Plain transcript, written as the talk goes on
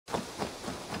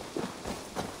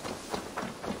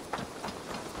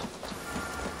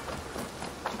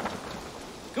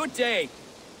Good day.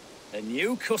 A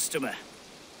new customer.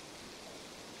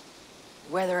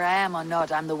 Whether I am or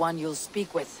not, I'm the one you'll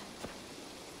speak with.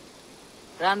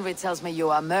 Randvi tells me you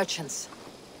are merchants.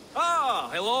 Ah,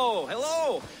 hello,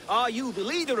 hello. Are you the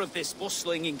leader of this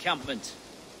bustling encampment?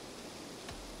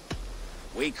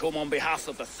 We come on behalf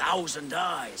of the Thousand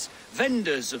Eyes,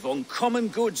 vendors of uncommon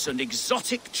goods and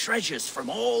exotic treasures from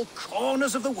all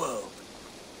corners of the world.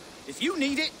 If you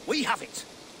need it, we have it.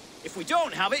 If we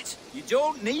don't have it, you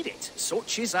don't need it.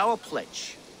 Such is our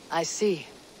pledge. I see.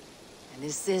 And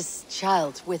is this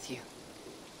child with you?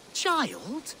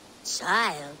 Child?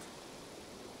 Child?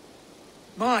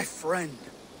 My friend,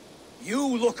 you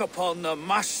look upon the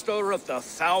master of the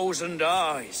Thousand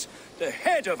Eyes, the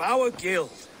head of our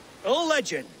guild, a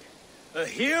legend, a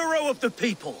hero of the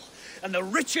people, and the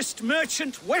richest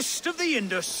merchant west of the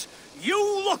Indus.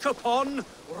 You look upon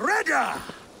Reda!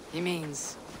 He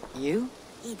means you?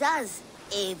 He does,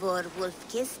 Eivor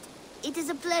Wolf-Kissed. It is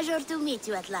a pleasure to meet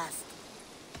you at last.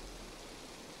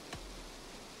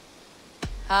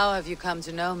 How have you come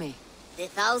to know me? The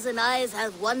Thousand Eyes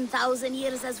have 1,000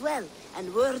 years as well,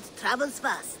 and word travels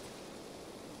fast.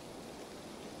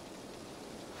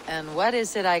 And what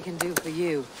is it I can do for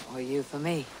you, or you for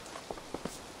me?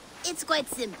 It's quite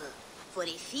simple. For a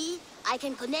fee, I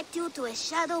can connect you to a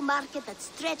shadow market that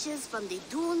stretches from the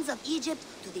dunes of Egypt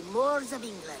to the moors of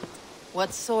England.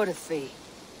 What sort of fee?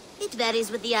 It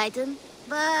varies with the item,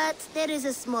 but there is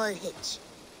a small hitch.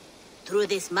 Through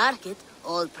this market,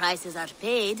 all prices are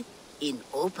paid in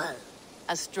opal.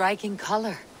 A striking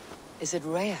color. Is it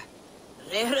rare?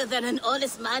 Rarer than an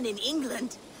honest man in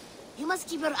England. You must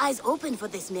keep your eyes open for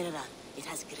this mineral. It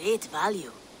has great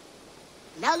value.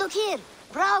 Now look here.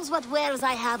 Browse what wares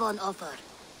I have on offer.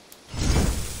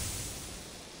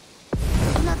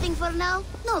 Nothing for now?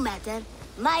 No matter.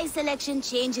 My selection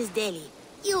changes daily.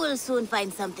 You will soon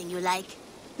find something you like.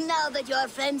 Now that you are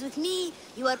friends with me,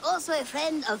 you are also a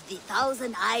friend of the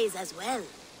Thousand Eyes as well.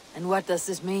 And what does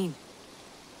this mean?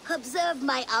 Observe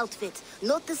my outfit,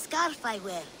 note the scarf I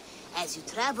wear. As you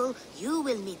travel, you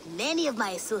will meet many of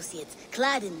my associates,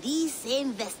 clad in these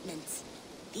same vestments.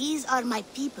 These are my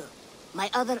people,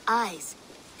 my other eyes.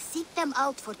 Seek them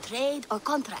out for trade or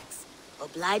contracts.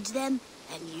 Oblige them,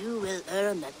 and you will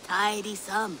earn a tidy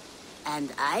sum.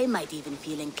 And I might even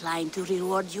feel inclined to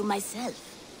reward you myself.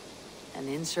 An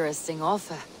interesting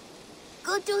offer.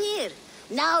 Good to hear.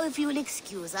 Now, if you will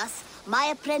excuse us, my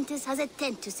apprentice has a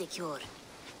tent to secure.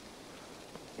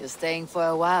 You're staying for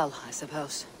a while, I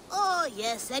suppose. Oh,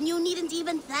 yes, and you needn't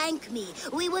even thank me.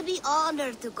 We would be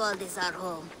honored to call this our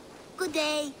home. Good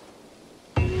day.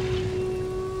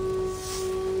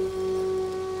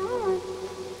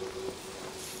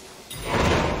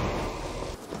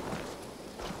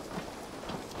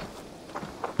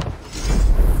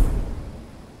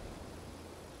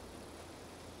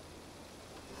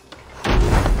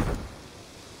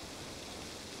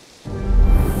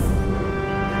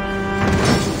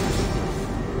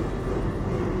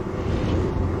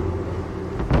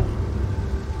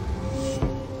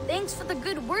 Thanks for the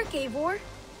good work, Eivor.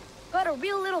 Got a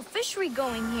real little fishery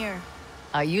going here.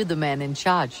 Are you the man in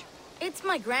charge? It's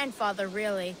my grandfather,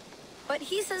 really. But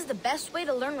he says the best way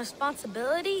to learn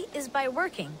responsibility is by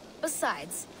working.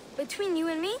 Besides, between you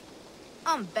and me,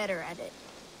 I'm better at it.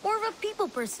 More of a people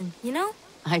person, you know?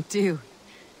 I do.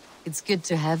 It's good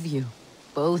to have you.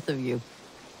 Both of you.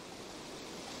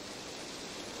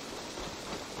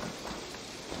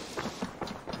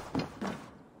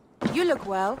 You look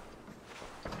well.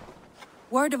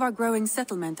 Word of our growing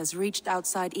settlement has reached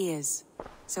outside ears,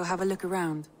 so have a look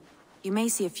around. You may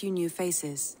see a few new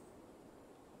faces.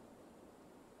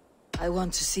 I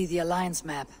want to see the Alliance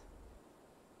map.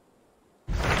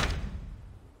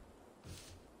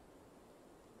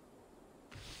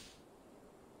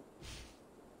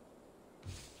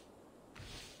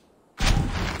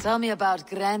 Tell me about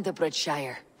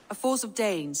GRANTEBRIDGESCIRE. A force of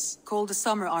Danes, called the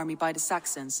Summer Army by the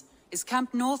Saxons, is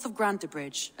camped north of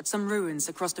GRANTEBRIDGE at some ruins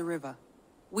across the river.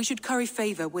 We should curry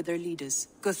favor with their leaders,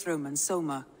 Guthrum and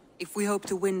Soma, if we hope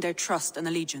to win their trust and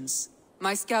allegiance.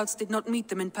 My scouts did not meet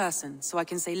them in person, so I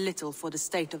can say little for the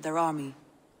state of their army.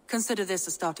 Consider this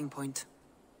a starting point.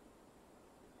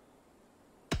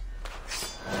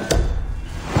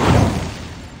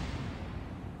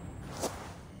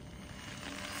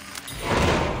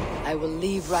 I will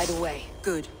leave right away.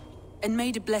 Good. And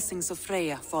may the blessings of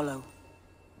Freya follow.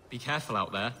 Be careful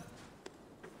out there.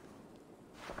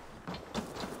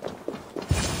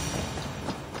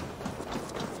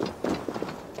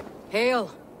 Hail!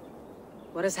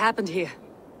 What has happened here?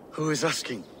 Who is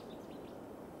asking?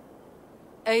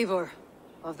 Eivor,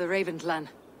 of the Raven clan.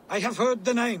 I have heard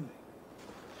the name.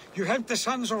 You helped the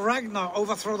sons of Ragnar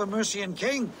overthrow the Mercian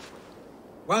king.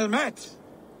 Well met.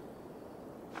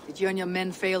 Did you and your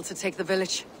men fail to take the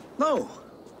village? No.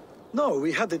 No,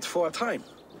 we had it for a time.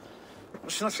 It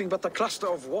was nothing but a cluster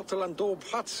of wattle and daub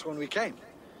huts when we came.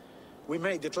 We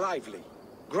made it lively.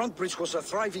 Grantebridge was a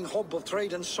thriving hub of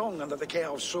trade and song under the care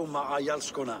of Soma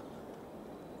Ayalskona.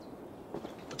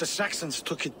 But the Saxons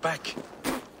took it back.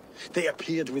 They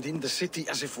appeared within the city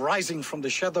as if rising from the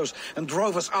shadows and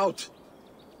drove us out.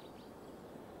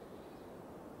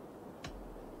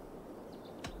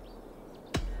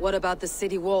 What about the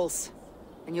city walls?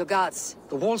 And your guards?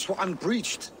 The walls were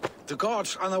unbreached, the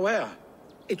guards unaware.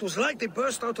 It was like they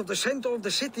burst out of the center of the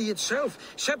city itself,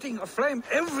 setting aflame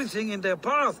everything in their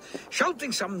path,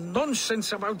 shouting some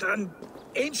nonsense about an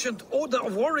ancient order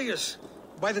of warriors.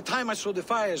 By the time I saw the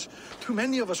fires, too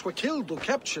many of us were killed or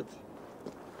captured.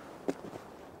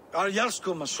 Our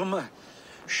Jarlskoma, Summa,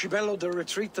 she bellowed a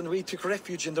retreat and we took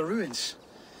refuge in the ruins.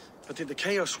 But in the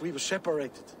chaos we were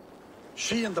separated.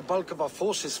 She and the bulk of our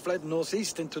forces fled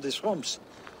northeast into the swamps.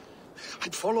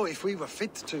 I'd follow if we were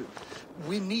fit to.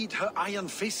 We need her iron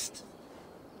fist.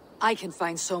 I can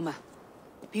find Soma.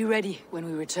 Be ready when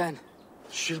we return.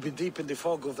 She'll be deep in the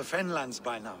fog of the Fenlands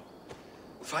by now.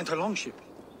 Find her longship.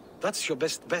 That's your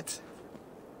best bet.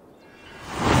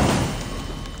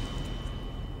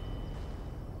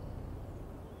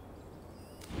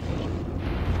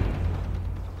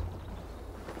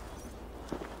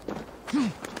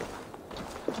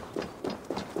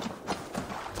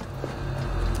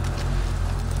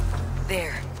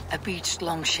 There, a beached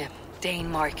longship. Dane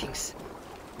markings.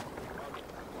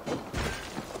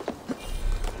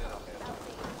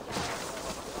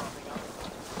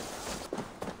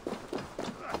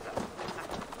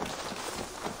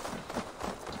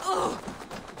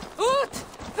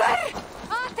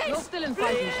 No still in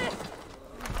fighting.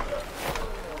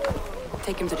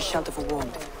 Take him to the shelter for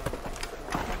warmth.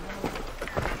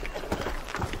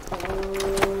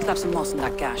 Slap some moss in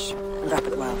that gash and wrap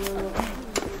it well.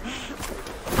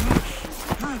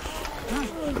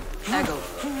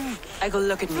 Eggle,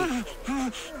 look at me.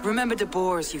 Remember the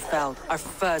boars you felled our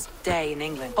first day in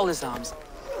England? Hold his arms.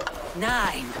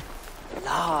 9.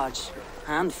 Large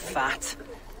and fat.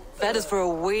 Fed us for a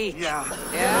week. Yeah.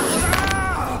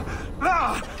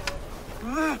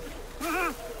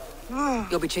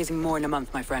 You'll be chasing more in a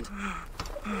month, my friend.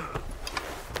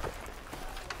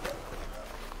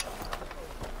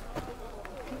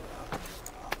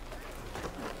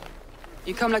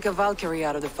 You come like a Valkyrie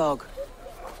out of the fog.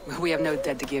 We have no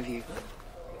dead to give you.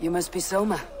 You must be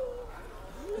Soma.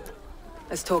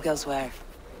 Let's talk elsewhere.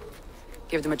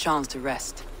 Give them a chance to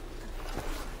rest.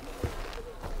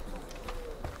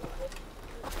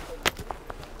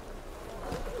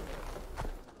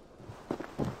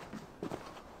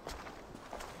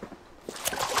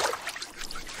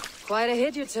 Quite a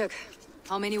hit you took.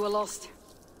 How many were lost?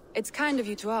 It's kind of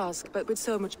you to ask, but with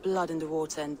so much blood in the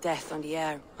water and death on the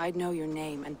air, I'd know your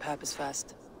name and purpose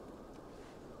first.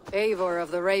 Eivor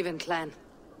of the Raven clan.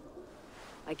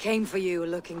 I came for you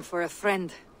looking for a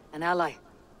friend, an ally.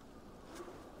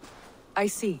 I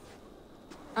see.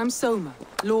 I'm Soma,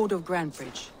 Lord of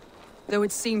Grantebridge. Though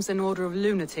it seems an order of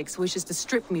lunatics wishes to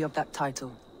strip me of that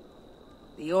title.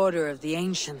 The Order of the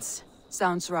Ancients.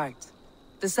 Sounds right.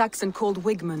 The Saxon called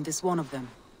Wigmund is one of them.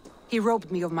 He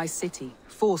robbed me of my city,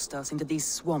 forced us into these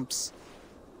swamps.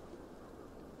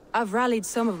 I've rallied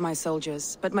some of my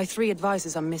soldiers, but my 3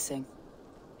 advisors are missing.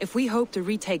 If we hope to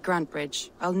retake Grantebridge,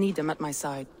 I'll need them at my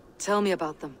side. Tell me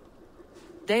about them.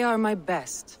 They are my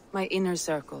best, my inner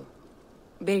circle.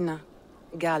 Birna,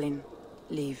 Galin,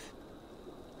 Liv.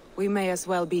 We may as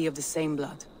well be of the same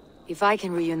blood. If I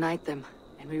can reunite them,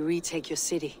 and we retake your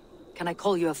city, can I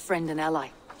call you a friend and ally?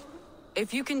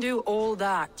 If you can do all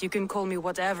that, you can call me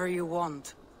whatever you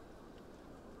want.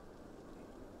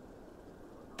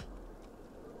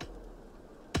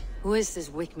 Who is this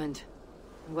Wigmund?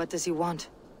 And what does he want?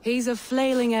 He's a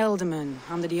flailing elderman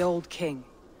under the old king.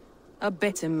 A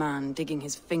bitter man digging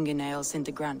his fingernails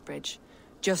into Grantebridge,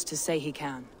 just to say he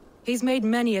can. He's made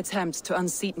many attempts to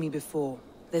unseat me before.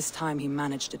 This time he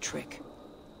managed a trick.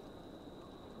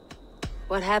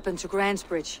 What happened to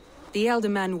Grantebridge? The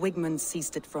elderman Wigmund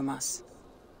seized it from us.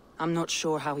 I'm not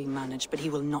sure how he managed, but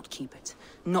he will not keep it.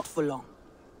 Not for long.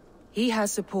 He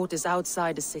has supporters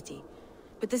outside the city,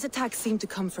 but this attack seemed to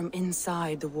come from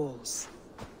inside the walls.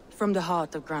 From the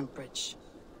heart of Grantebridge.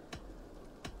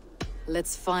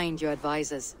 Let's find your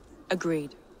advisors.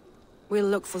 Agreed. We'll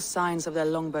look for signs of their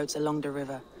longboats along the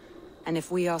river. And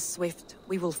if we are swift,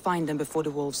 we will find them before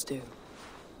the wolves do.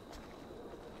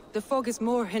 The fog is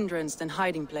more hindrance than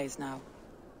hiding place now.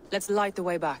 Let's light the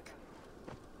way back.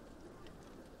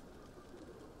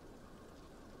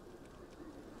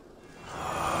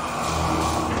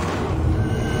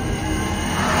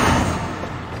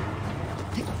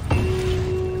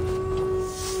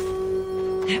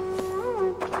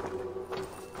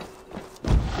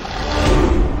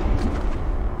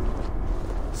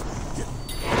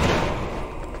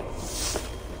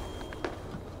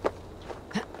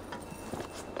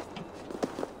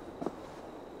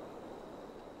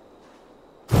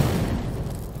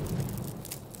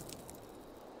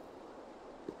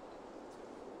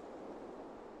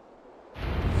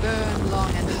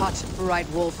 Bright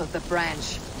wolf of the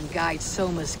branch, and guide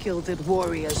Soma's gilded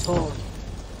warriors home.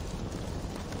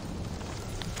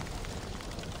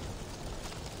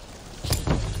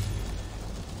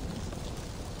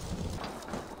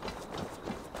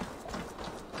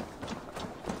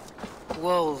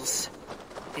 Wolves.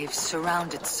 They've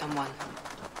surrounded someone.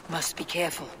 Must be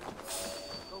careful.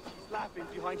 He's laughing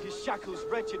behind his shackles,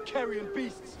 wretched carrion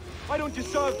beasts. I don't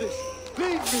deserve this.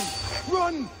 Leave me!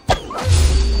 Run!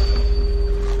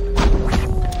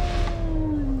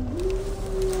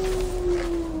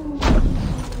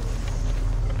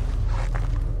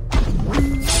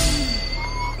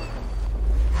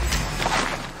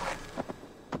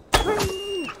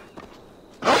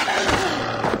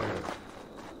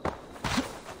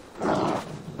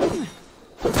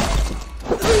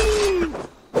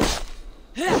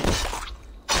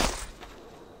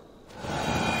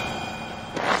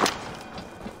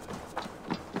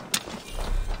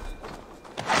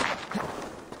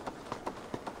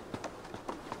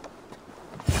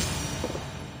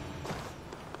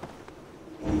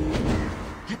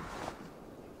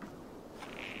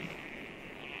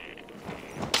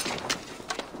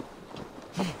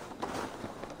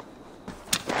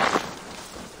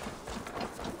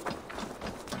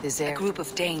 There's a group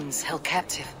of Danes held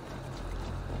captive.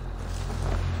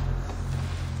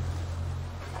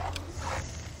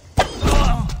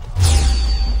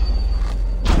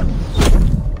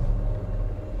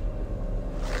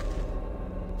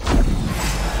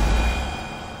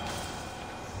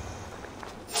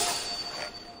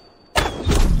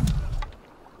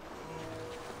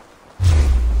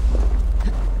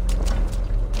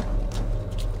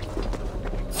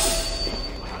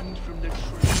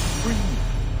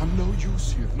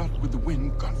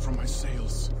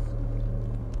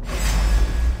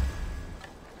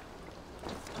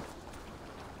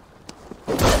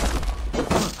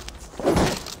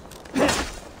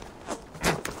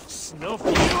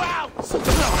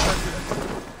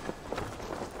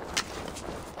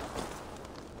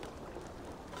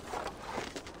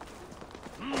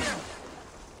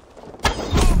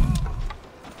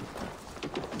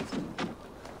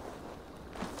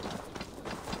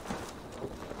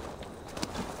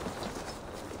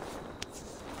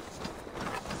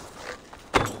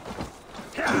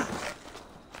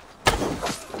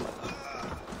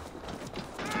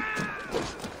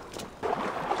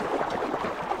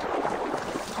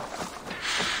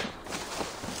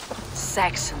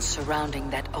 Saxons surrounding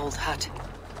that old hut.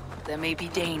 There may be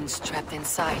Danes trapped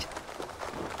inside.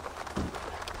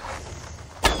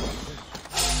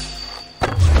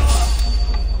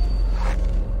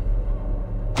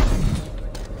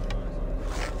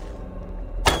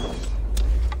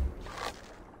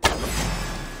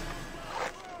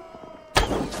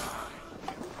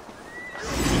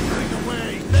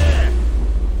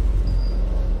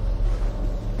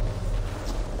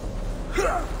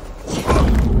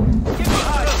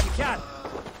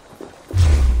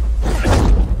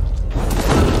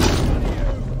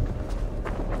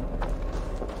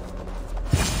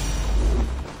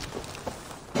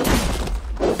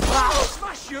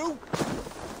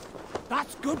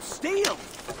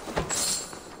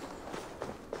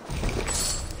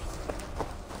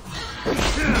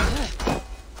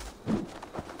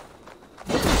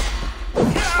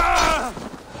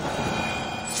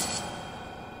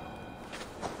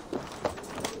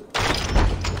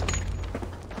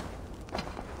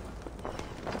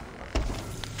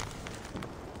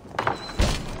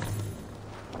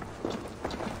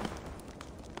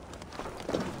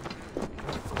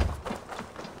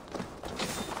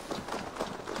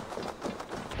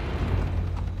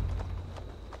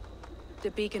 The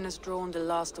beacon has drawn the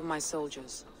last of my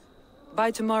soldiers.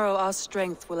 By tomorrow, our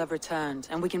strength will have returned,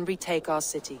 and we can retake our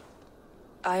city.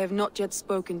 I have not yet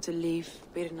spoken to Leif,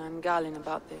 Birna, and Galin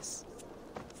about this.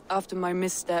 After my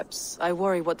missteps, I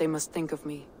worry what they must think of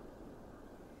me.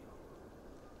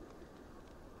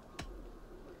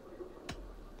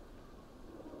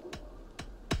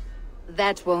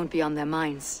 That won't be on their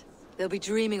minds. They'll be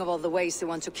dreaming of all the ways they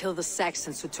want to kill the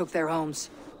Saxons who took their homes.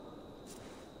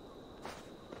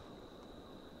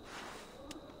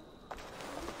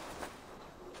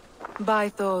 By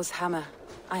Thor's hammer,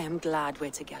 I am glad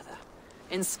we're together.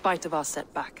 In spite of our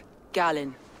setback.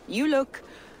 Galin, you look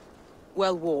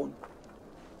well worn.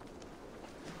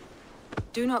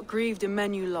 Do not grieve the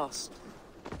men you lost.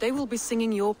 They will be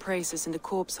singing your praises in the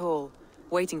Corpse Hall,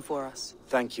 waiting for us.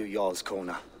 Thank you, Jarl's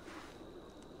Kona.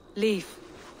 Leaf,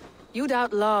 you'd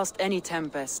outlast any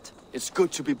tempest. It's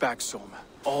good to be back, Soma.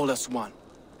 All as one.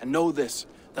 And know this,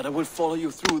 that I will follow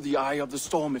you through the eye of the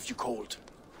storm if you called.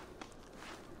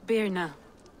 Birna.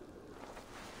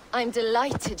 I'm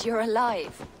delighted you're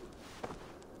alive.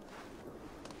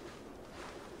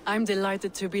 I'm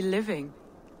delighted to be living.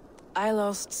 I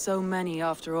lost so many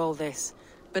after all this,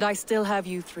 but I still have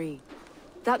you three.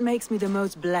 That makes me the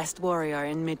most blessed warrior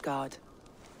in Midgard.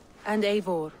 And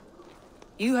Eivor,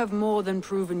 you have more than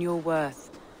proven your worth.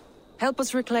 Help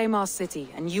us reclaim our city,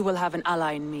 and you will have an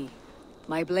ally in me.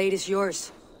 My blade is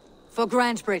yours. For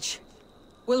Grantebridge.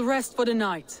 We'll rest for the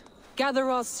night, gather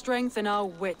our strength and our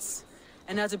wits,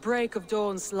 and at the break of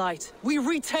dawn's light, we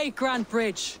retake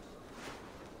Grantebridge!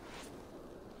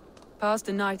 Pass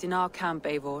the night in our camp,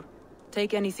 Eivor.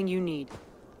 Take anything you need.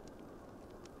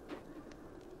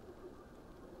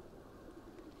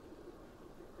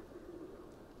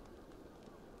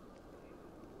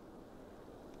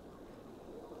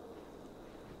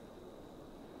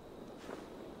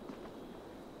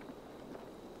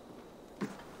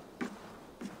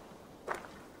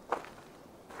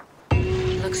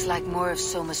 Looks like more of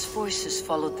Soma's forces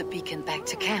followed the beacon back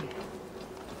to camp.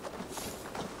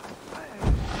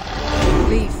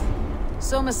 Leaf,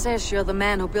 Soma says you're the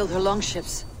man who built her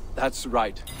longships. That's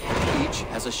right. Each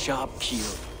has a sharp keel,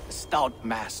 a stout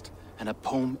mast, and a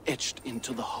poem etched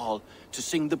into the hull to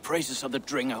sing the praises of the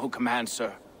Dringer who commands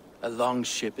her. A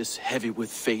longship is heavy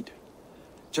with fate.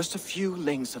 Just a few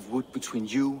lengths of wood between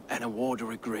you and a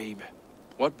watery grave.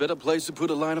 What better place to put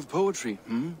a line of poetry,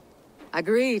 hmm?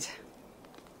 Agreed.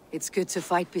 It's good to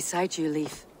fight beside you,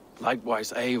 Leaf.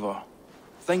 Likewise, Eivor.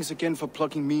 Thanks again for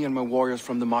plucking me and my warriors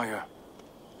from the mire.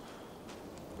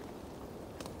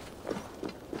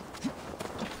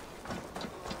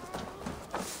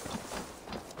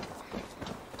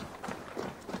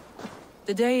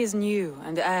 The day is new,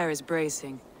 and the air is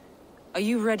bracing. Are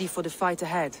you ready for the fight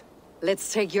ahead?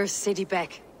 Let's take your city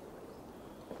back.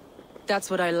 That's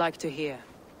what I like to hear.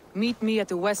 Meet me at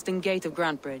the western gate of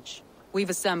Grantebridge. We've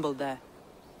assembled there.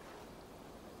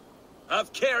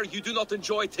 Have care you do not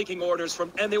enjoy taking orders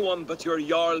from anyone but your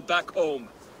Jarl back home.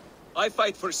 I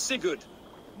fight for Sigurd,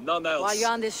 none else. While you're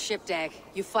on this ship, Dag,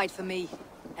 you fight for me.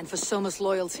 And for Soma's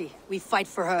loyalty, we fight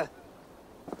for her.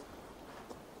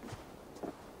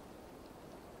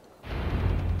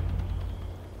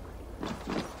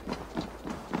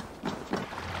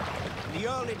 The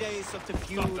early days of the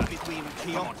feud between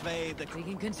Kjotve the... We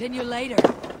can continue later.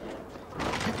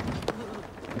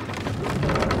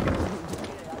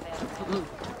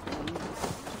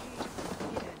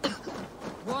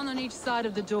 One on each side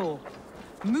of the door.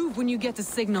 Move when you get the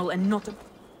signal and not...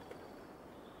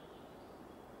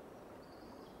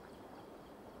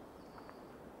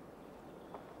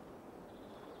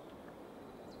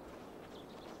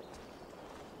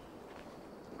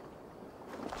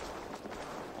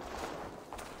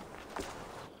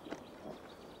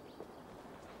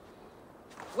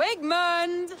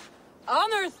 Wigmund!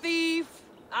 Honor thief!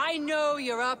 I know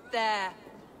you're up there.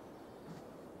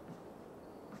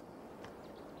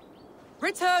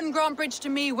 Return Grantebridge to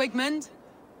me, Wigmund.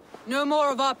 No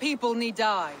more of our people need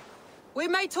die. We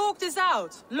may talk this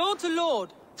out, lord to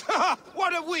lord.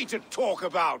 What have we to talk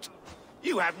about?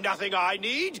 You have nothing I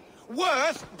need.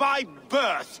 Worth by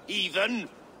birth, heathen.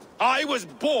 I was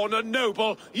born a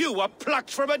noble. You were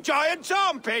plucked from a giant's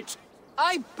armpit.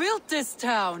 I built this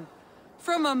town.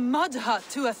 From a mud hut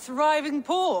to a thriving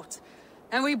port.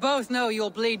 And we both know you'll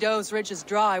bleed those riches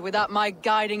dry without my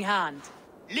guiding hand.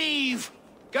 Leave!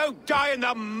 Go die in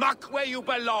the muck where you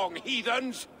belong,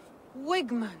 heathens!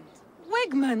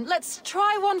 Wigmund, let's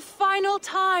try one final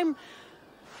time.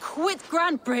 Quit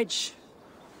Grantebridge.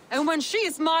 And when she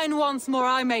is mine once more,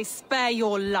 I may spare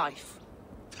your life.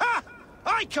 Ha!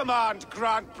 I command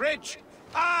Grantebridge.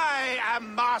 I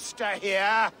am master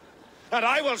here. And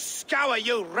I will scour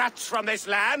you rats from this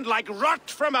land like rot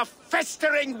from a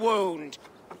festering wound.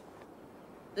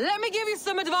 Let me give you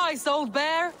some advice, old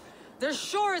bear. The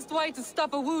surest way to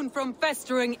stop a wound from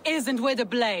festering isn't with a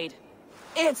blade.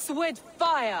 It's with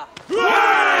fire.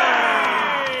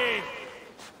 Hooray!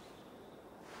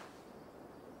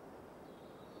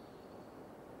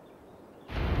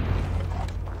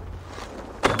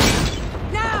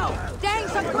 Now!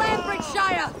 Danes of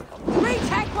Grantebridgeshire!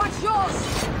 Retake what's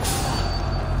yours!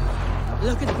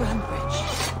 Look at Grantebridge.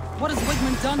 What has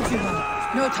Wigmund done to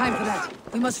her? No time for that.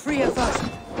 We must free her first.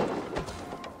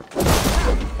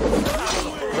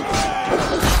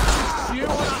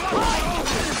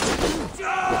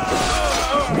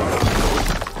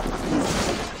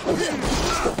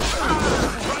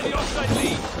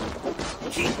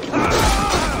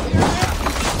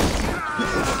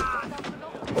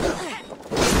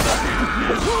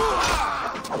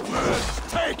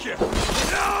 Take it! I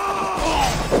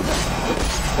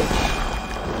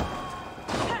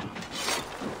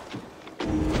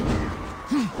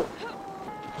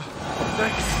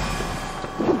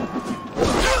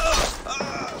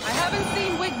haven't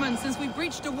seen Wigman since we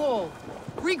breached the wall.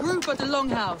 Regroup at the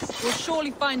Longhouse. We'll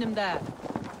surely find him there.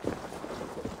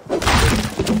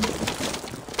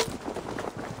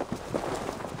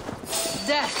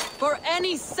 Death for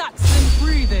any Saxon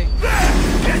breathing!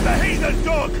 Get the heathen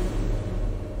dog!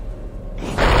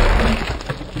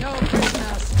 No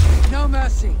prisoners, no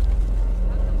mercy.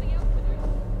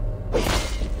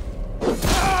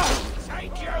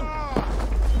 Take you!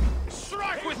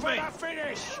 Strike with me!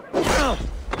 Finish!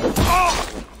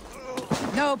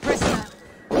 No prisoner.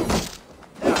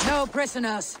 No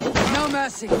prisoners, no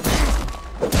mercy.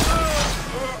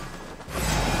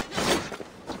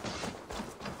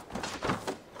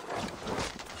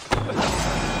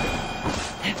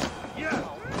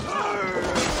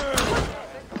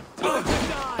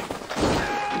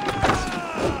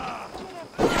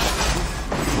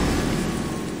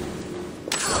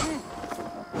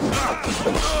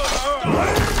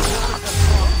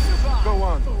 Go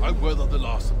on, I weather the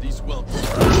last of these whelps.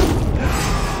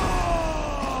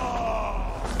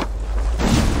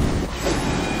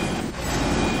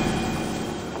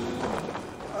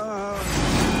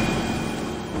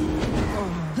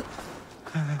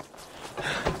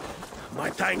 My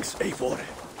thanks, Eivor.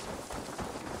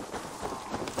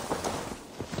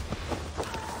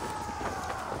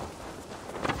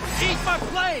 Eat my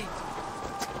blade!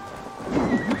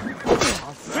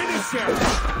 Finish it!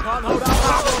 Can't hold out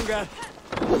that longer.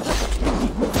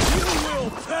 You will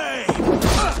pay!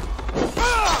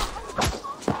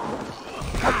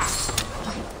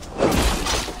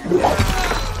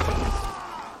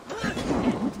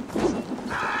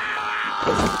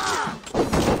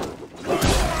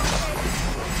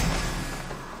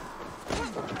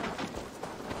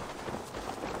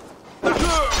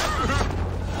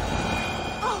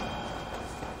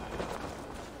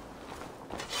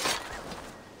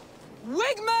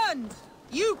 Wigmund!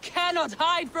 You cannot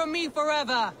hide from me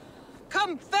forever!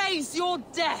 Come face your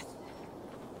death!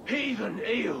 Heathen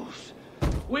eels!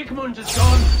 Wigmund is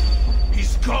gone!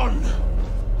 He's gone!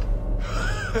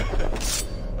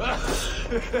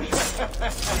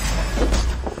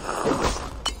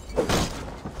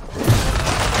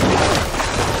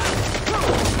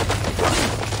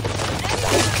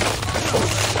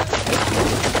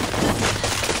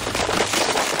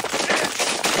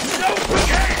 Don't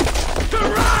forget to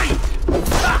ride!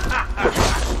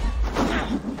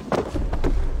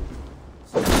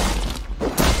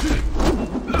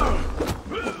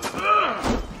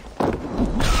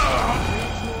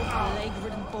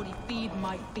 Leg-ridden body feed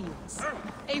my fears.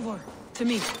 Eivor, to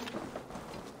me.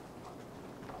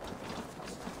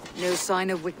 No sign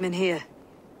of Wigman here.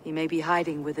 He may be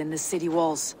hiding within the city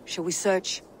walls. Shall we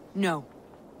search? No.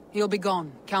 He'll be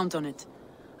gone. Count on it.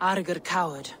 Arger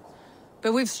coward.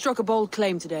 But we've struck a bold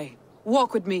claim today.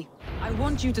 Walk with me. I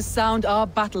want you to sound our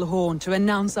battle horn to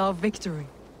announce our victory.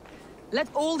 Let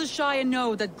all the Shire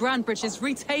know that Grantebridge is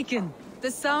retaken.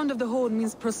 The sound of the horn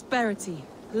means prosperity,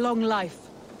 long life,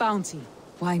 bounty.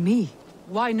 Why me?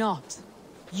 Why not?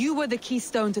 You were the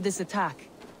keystone to this attack.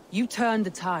 You turned the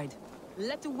tide.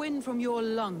 Let the wind from your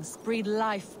lungs breathe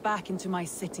life back into my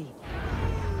city.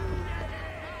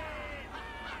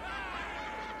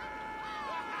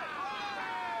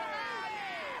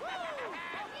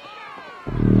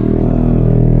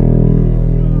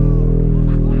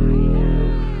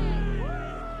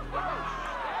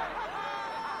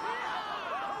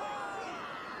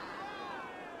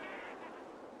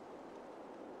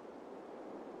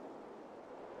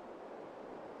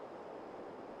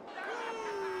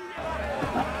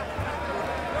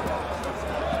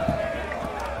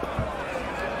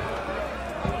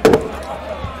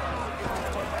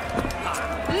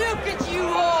 Look at you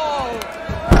all!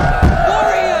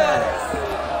 Warriors!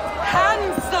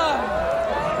 Handsome!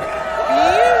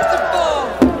 Beautiful!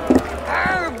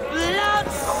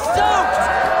 Blood-soaked!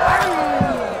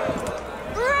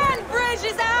 Grantebridge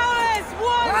is ours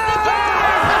once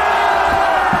again!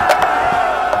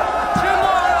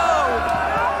 Tomorrow,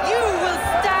 you will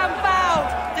stamp out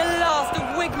the last of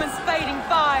Wigman's fading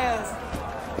fires.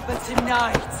 But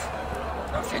tonight,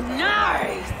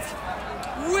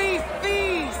 we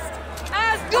feast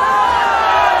as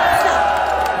gods!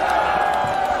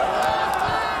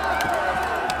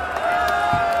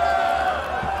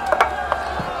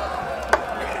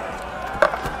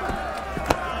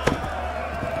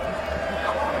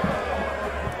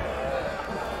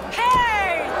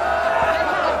 Hey!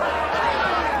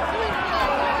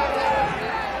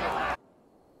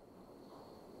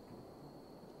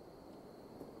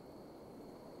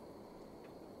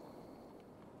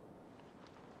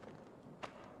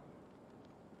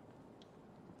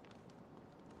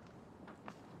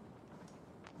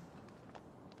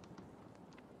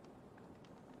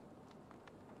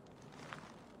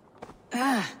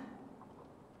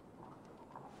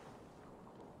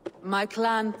 My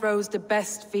clan throws the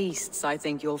best feasts, I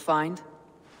think you'll find.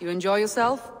 You enjoy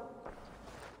yourself?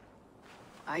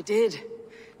 I did.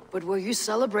 But were you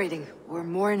celebrating or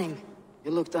mourning?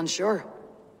 You looked unsure.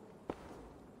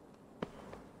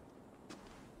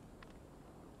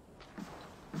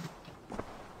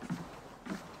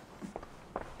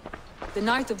 The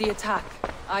night of the attack,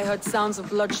 I heard sounds of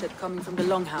bloodshed coming from the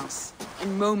Longhouse.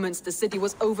 In moments, the city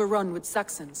was overrun with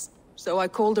Saxons, so I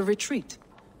called a retreat.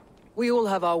 We all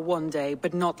have our one day,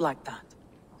 but not like that.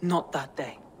 Not that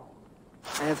day.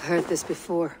 I have heard this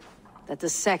before, that the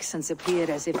Saxons appeared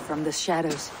as if from the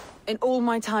shadows. In all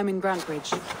my time in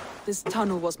Grantebridge, this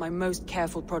tunnel was my most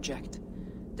careful project.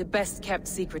 The best kept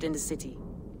secret in the city.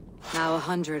 Now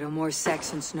 100 or more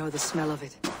Saxons know the smell of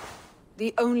it.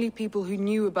 The only people who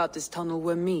knew about this tunnel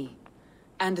were me,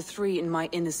 and the 3 in my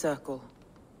inner circle.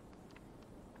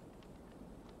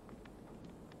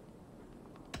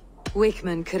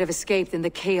 Wickman could have escaped in the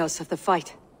chaos of the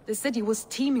fight. The city was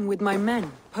teeming with my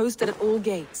men, posted at all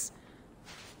gates.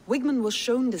 Wigman was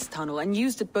shown this tunnel and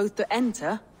used it both to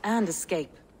enter and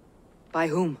escape. By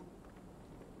whom?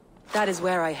 That is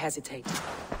where I hesitate.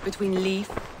 Between Leif,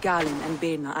 Galin, and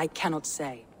Birna, I cannot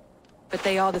say. But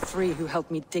they are the 3 who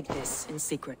helped me dig this in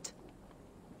secret.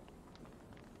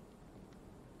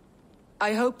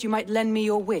 I hoped you might lend me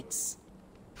your wits.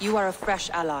 You are a fresh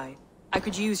ally. I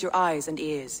could use your eyes and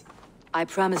ears. I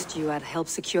promised you I'd help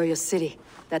secure your city.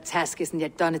 That task isn't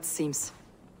yet done, it seems.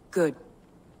 Good.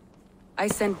 I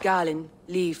sent Galin,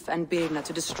 Leif, and Birna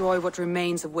to destroy what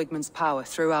remains of Wigman's power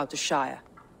throughout the Shire.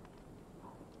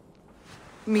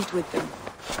 Meet with them.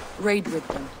 Raid with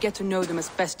them. Get to know them as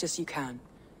best as you can.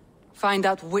 Find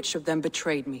out which of them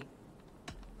betrayed me.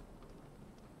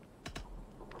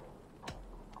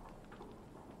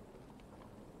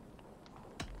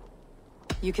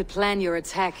 You could plan your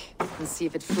attack and see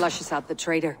if it flushes out the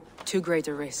traitor. Too great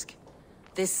a risk.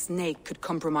 This snake could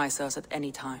compromise us at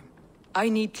any time. I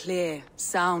need clear,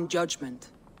 sound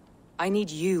judgment. I need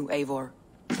you, Eivor.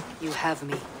 You have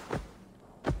me.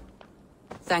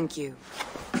 Thank you.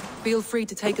 Feel free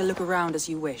to take a look around as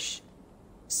you wish.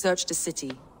 Search the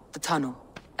city, the tunnel,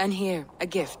 and here, a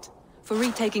gift, for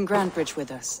retaking Grantebridge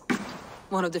with us.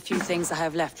 One of the few things I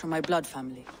have left from my blood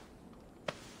family.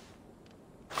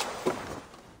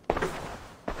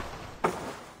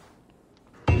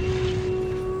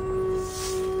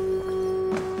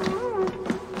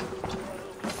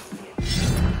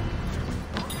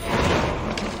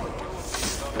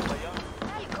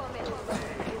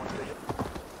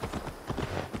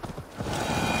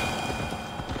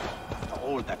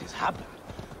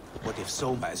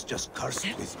 Soma is just cursed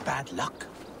with bad luck.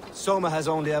 Soma has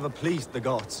only ever pleased the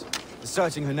gods.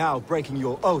 Deserting her now, breaking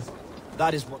your oath.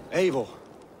 That is what... Eivor,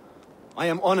 I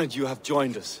am honored you have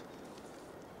joined us.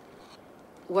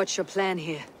 What's your plan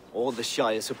here? All the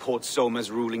Shire support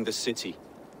Soma's ruling the city.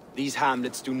 These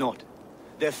hamlets do not.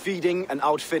 They're feeding and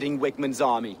outfitting Wigman's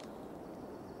army.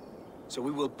 So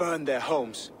we will burn their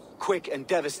homes, quick and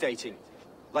devastating,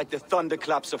 like the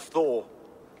thunderclaps of Thor.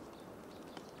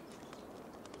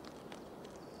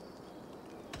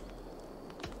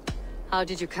 How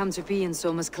did you come to be in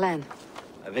Soma's clan?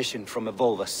 A vision from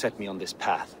Evolver set me on this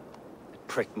path. It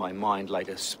pricked my mind like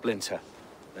a splinter,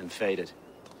 then faded.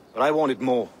 But I wanted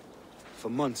more. For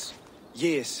months,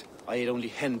 years, I ate only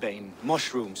henbane,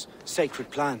 mushrooms, sacred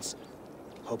plants,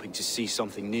 hoping to see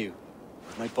something new.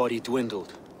 But my body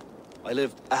dwindled. I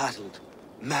lived addled,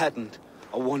 maddened,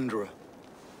 a wanderer,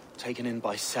 taken in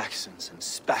by Saxons and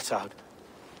spat out,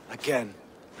 again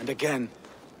and again,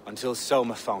 until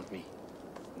Soma found me.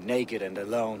 Naked and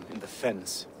alone in the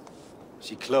fens.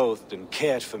 She clothed and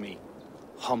cared for me.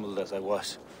 Humbled as I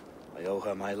was, I owe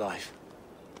her my life.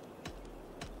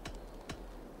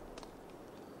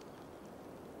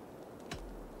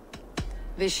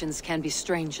 Visions can be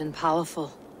strange and powerful.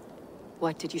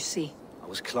 What did you see? I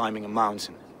was climbing a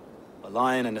mountain. A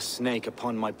lion and a snake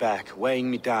upon my back, weighing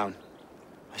me down.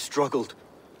 I struggled.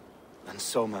 Then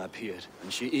Soma appeared,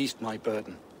 and she eased my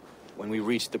burden. When we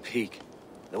reached the peak,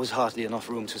 there was hardly enough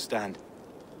room to stand.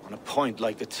 On a point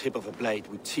like the tip of a blade,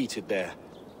 we teetered there,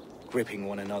 gripping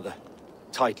one another,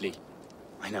 tightly.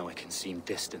 I know I can seem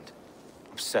distant,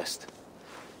 obsessed,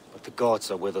 but the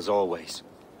gods are with us always.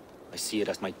 I see it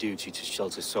as my duty to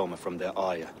shelter Soma from their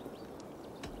ire.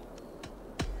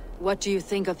 What do you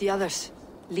think of the others?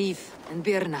 Leif and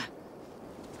Birna?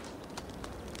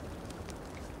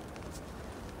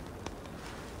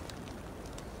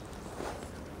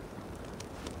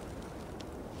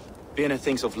 Birna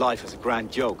thinks of life as a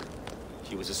grand joke.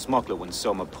 She was a smuggler when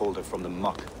Soma pulled her from the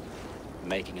muck,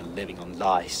 making a living on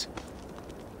lies.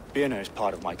 Birna is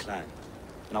part of my clan,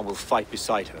 and I will fight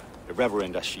beside her,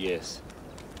 irreverent as she is.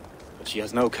 But she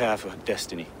has no care for her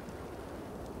destiny.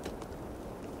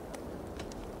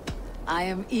 I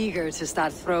am eager to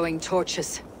start throwing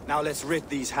torches. Now let's rid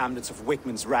these hamlets of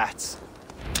Wickman's rats.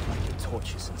 Light the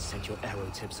torches and set your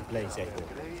arrow tips ablaze, Eivor.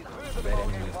 The red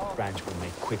enemy of the branch will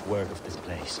make quick work of this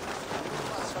place.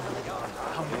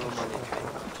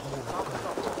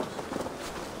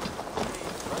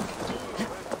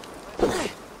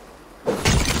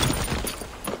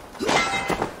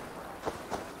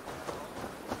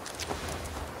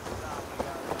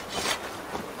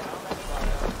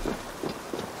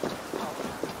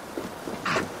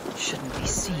 Shouldn't be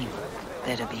seen.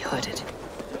 Better be hooded.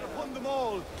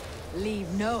 Leave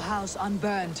no house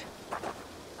unburned.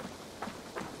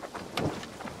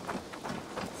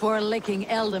 For licking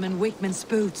Eldam and Wickman's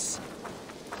boots.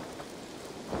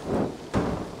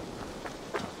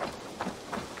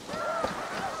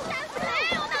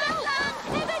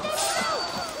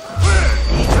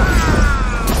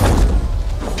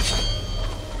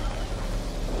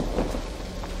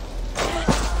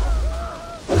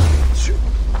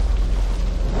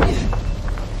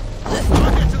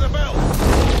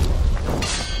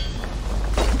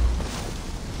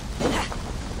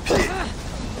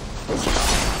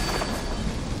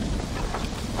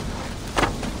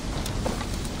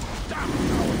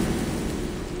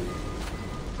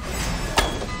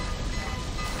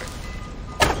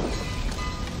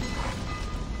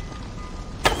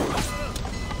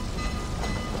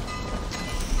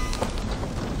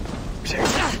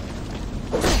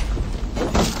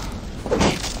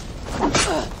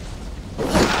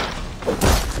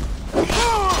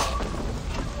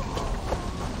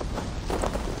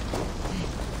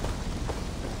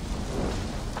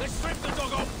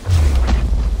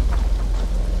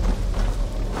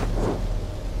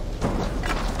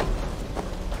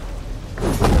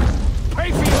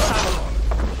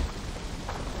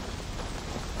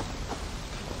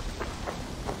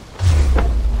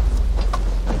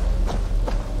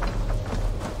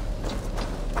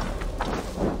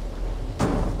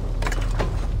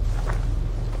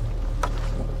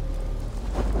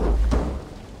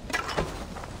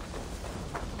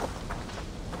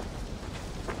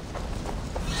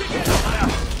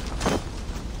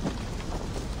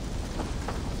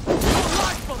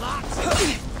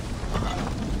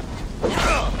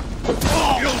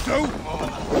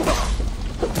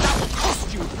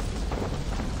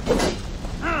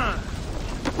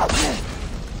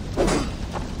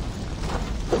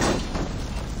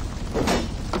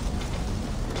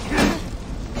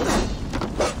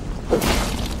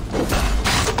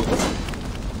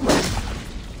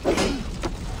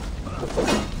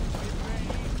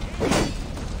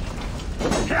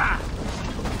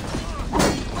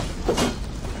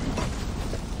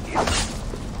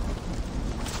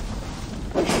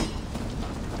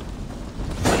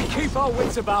 Keep our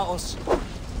wits about us.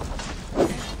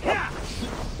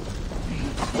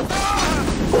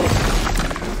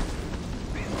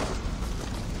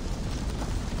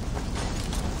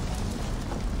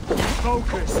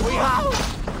 Focus, we have.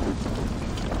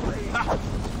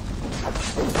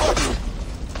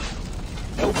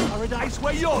 No paradise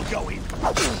where you're going.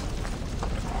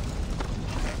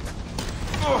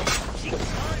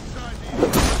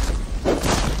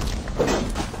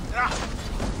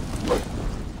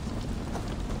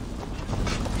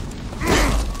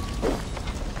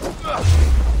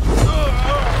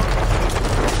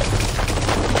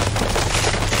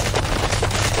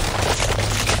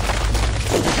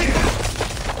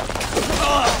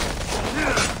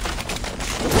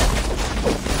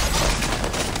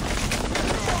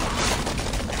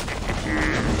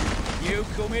 You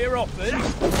come here often?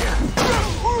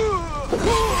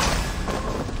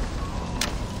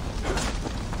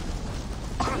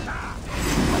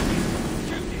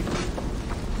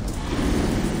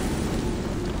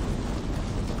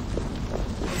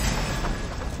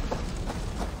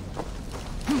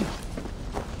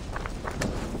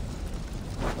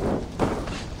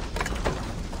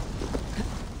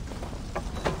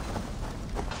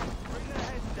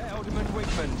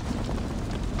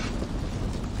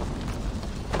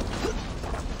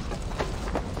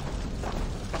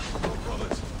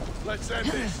 Let's end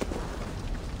this.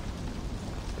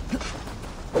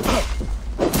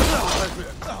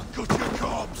 Cut your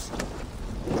cobs.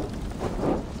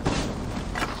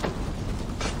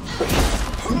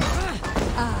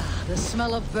 Ah, the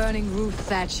smell of burning roof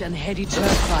thatch and heady turf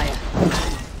fire.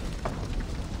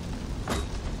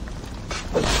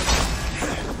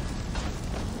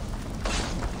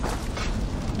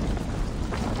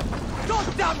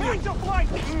 God damn you!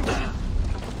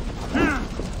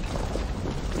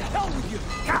 hell with you!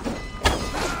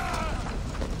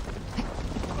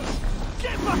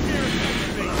 Get back here and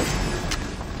take me!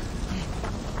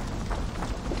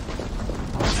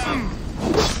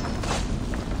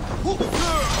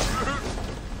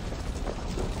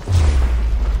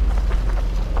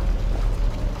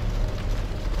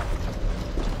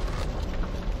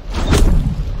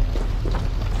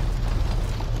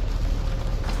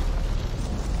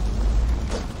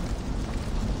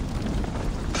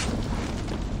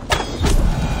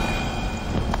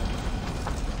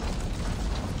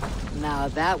 Now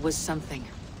that was something.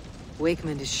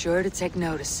 Wakeman is sure to take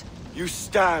notice. You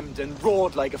stamped and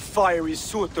roared like a fiery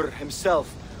Surtur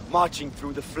himself, marching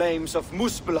through the flames of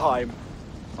Muspelheim.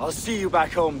 I'll see you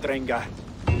back home, Drenga.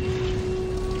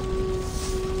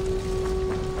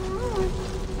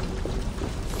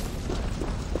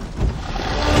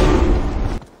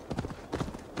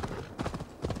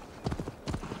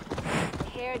 The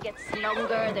hair gets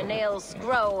longer, the nails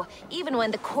grow, even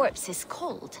when the corpse is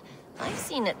cold. I've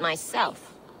seen it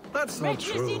myself. That's not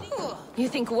true. You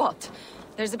think what?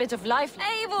 There's a bit of life.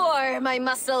 Eivor, my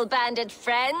muscle-banded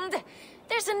friend!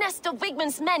 There's a nest of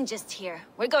Wigman's men just here.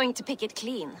 We're going to pick it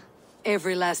clean.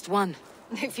 Every last one.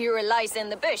 The fewer lice in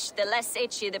the bush, the less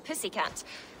itchy the pussycat.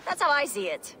 That's how I see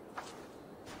it.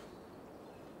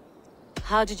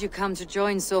 How did you come to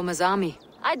join Soma's army?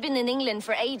 I'd been in England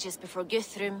for ages before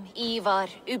Guthrum, Eivor,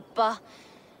 Ubba,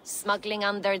 smuggling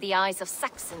under the eyes of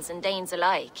Saxons and Danes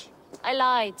alike. I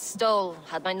lied, stole,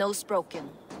 had my nose broken.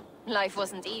 Life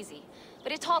wasn't easy,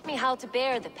 but it taught me how to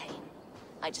bear the pain.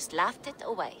 I just laughed it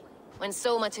away. When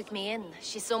Soma took me in,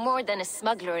 she saw more than a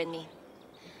smuggler in me.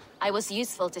 I was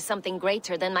useful to something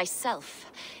greater than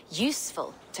myself.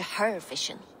 Useful to her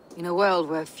vision. In a world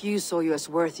where few saw you as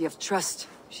worthy of trust,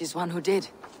 she's one who did.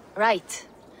 Right.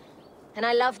 And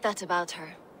I love that about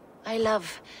her. I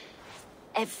love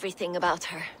everything about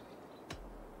her.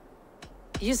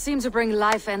 You seem to bring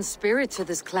life and spirit to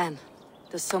this clan.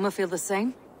 Does Soma feel the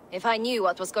same? If I knew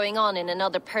what was going on in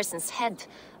another person's head,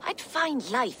 I'd find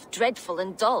life dreadful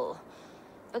and dull.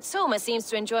 But Soma seems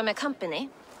to enjoy my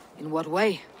company. In what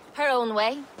way? Her own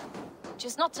way.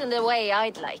 Just not in the way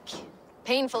I'd like.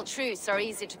 Painful truths are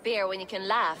easy to bear when you can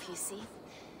laugh, you see.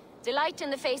 Delight in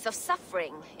the face of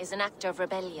suffering is an act of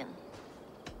rebellion.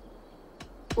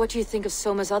 What do you think of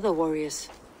Soma's other warriors?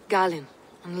 Galin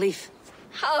and Leif?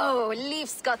 Oh,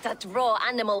 Leif's got that raw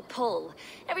animal pull.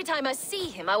 Every time I see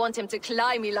him, I want him to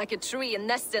climb me like a tree and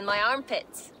nest in my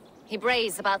armpits. He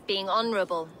brays about being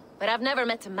honorable, but I've never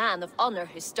met a man of honor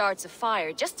who starts a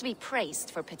fire just to be praised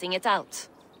for putting it out.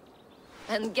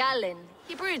 And Galin,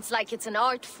 he broods like it's an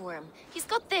art form. He's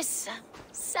got this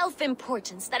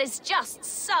self-importance that is just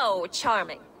so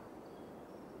charming.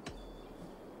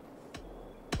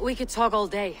 We could talk all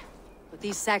day, but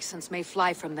these Saxons may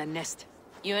fly from their nest.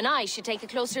 You and I should take a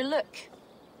closer look.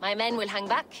 My men will hang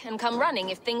back and come running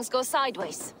if things go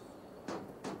sideways.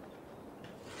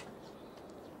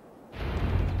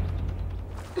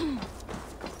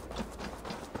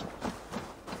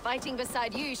 Fighting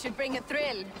beside you should bring a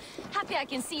thrill. Happy I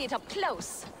can see it up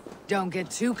close. Don't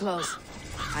get too close.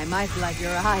 I might black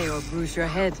your eye or bruise your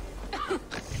head.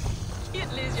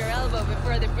 You'd lose your elbow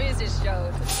before the bruises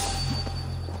showed.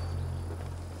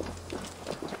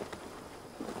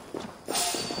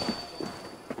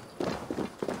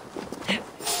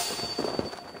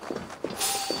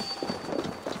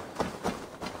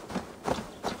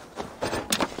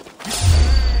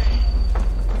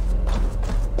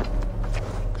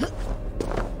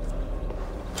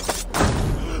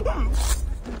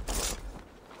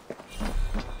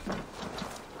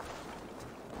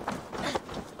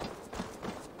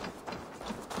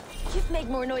 Make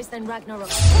more noise than Ragnarok.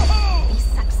 These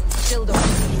Saxons still don't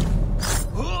see.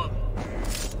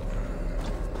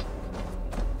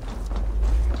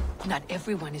 Not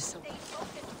everyone is so...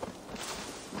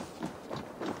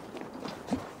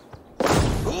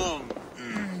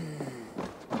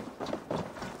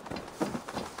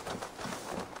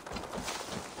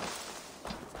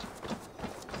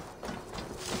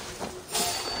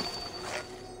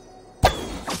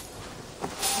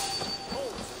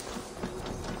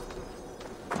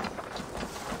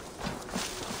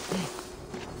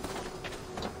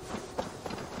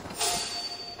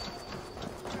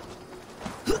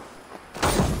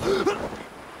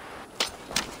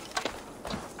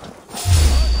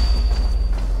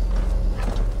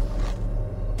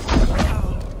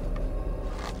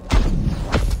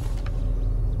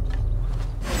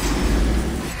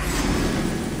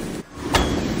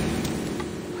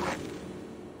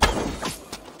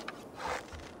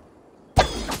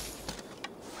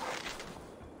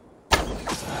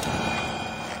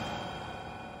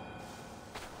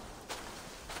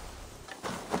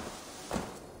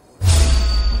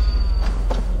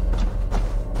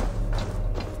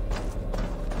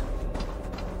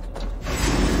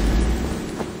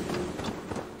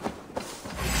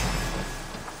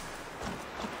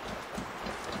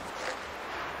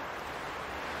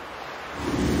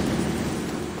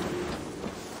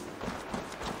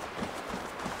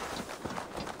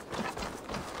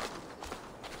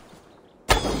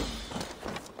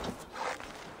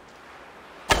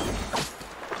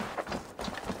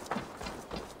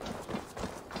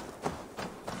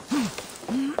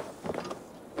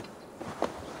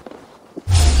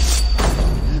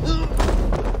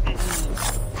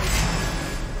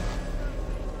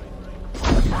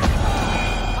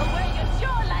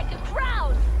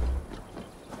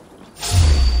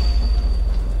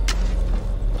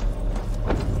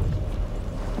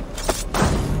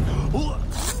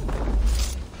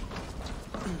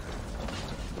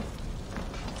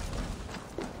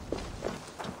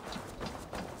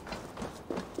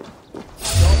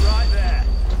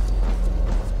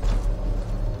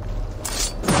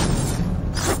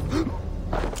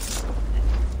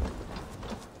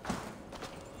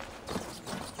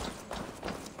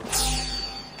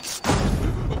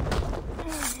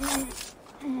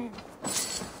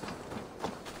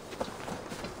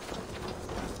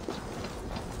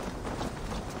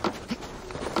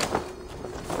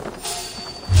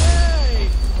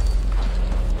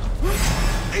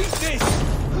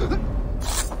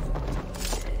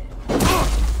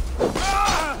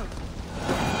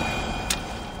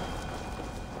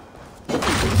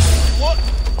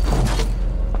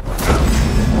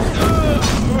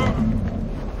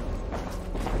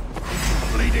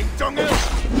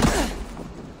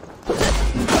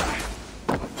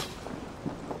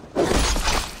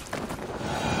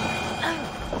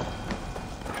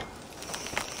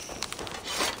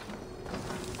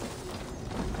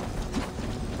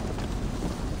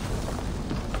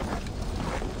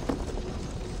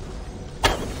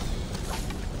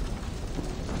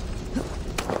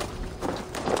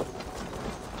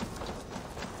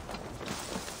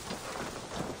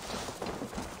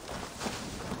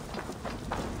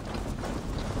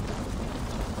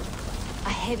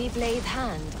 heavy blade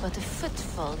hand, but a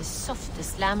footfall is soft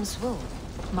as lamb's wool.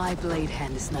 My blade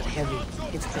hand is not heavy.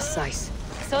 It's precise.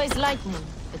 So is lightning,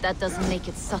 but that doesn't make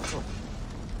it subtle.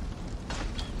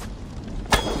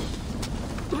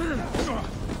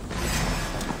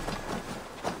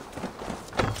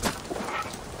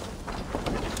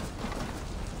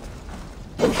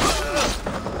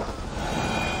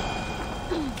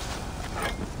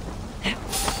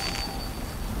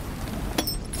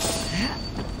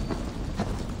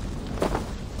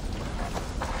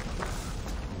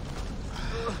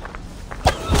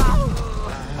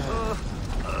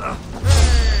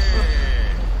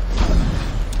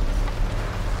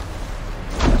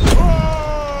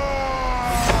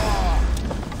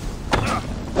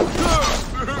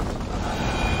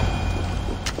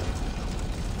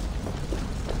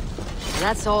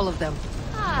 That's all of them.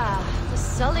 Ah, the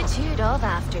solitude of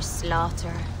after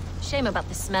slaughter. Shame about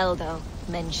the smell, though.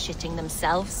 Men shitting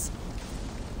themselves.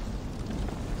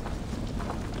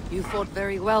 You fought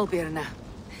very well, Birna.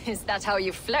 Is that how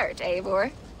you flirt,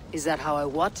 Eivor? Is that how I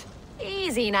what?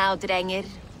 Easy now, Drengir.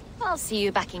 I'll see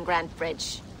you back in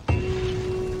Grantebridge.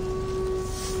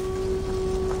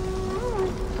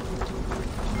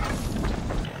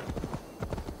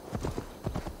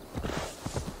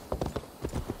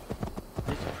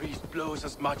 Blows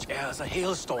as much air as a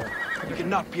hailstorm. You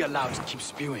cannot be allowed to keep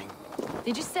spewing.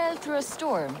 Did you sail through a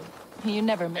storm? You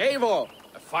never... Eivor!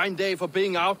 A fine day for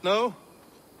being out, no?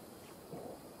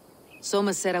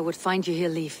 Soma said I would find you here,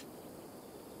 Leif.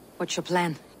 What's your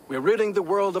plan? We're ridding the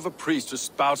world of a priest who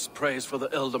spouts praise for the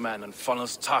Elderman and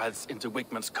funnels tithes into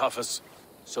Wigman's coffers.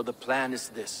 So the plan is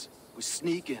this. We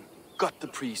sneak in, gut the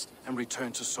priest, and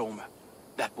return to Soma.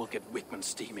 That will get Wigman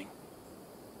steaming.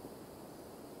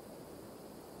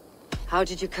 How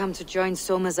did you come to join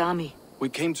Soma's army? We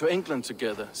came to England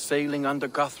together, sailing under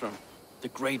Guthrum. The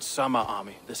Great Summer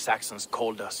Army, the Saxons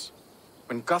called us.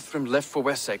 When Guthrum left for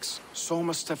Wessex,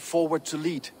 Soma stepped forward to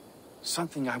lead.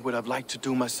 Something I would have liked to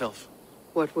do myself.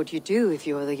 What would you do if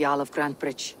you were the Jarl of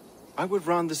Grantebridge? I would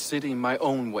run the city my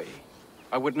own way.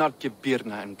 I would not give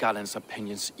Birna and Galen's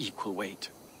opinions equal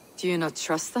weight. Do you not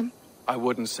trust them? I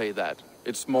wouldn't say that.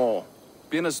 It's more.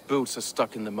 Birna's boots are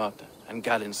stuck in the mud, and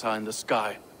Galen's are in the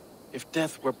sky. If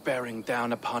death were bearing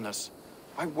down upon us,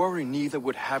 I worry neither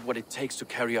would have what it takes to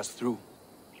carry us through.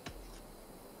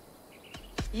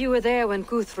 You were there when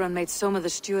Guthrum made Soma the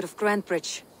steward of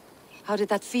Grantebridge. How did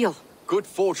that feel? Good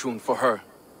fortune for her.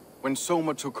 When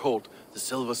Soma took hold, the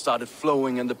silver started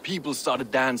flowing and the people started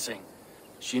dancing.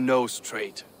 She knows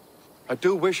trade. I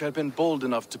do wish I'd been bold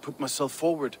enough to put myself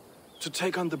forward, to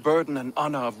take on the burden and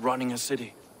honor of running a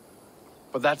city.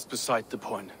 But that's beside the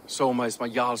point. Soma is my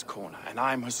Jarl's corner, and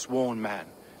I'm her sworn man.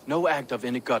 No act of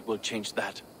any god will change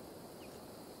that.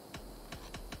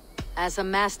 As a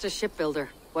master shipbuilder,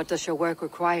 what does your work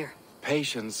require?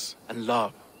 Patience and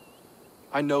love.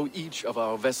 I know each of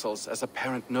our vessels as a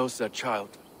parent knows their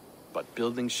child. But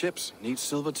building ships needs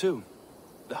silver too.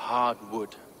 The hard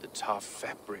wood, the tough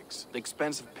fabrics, the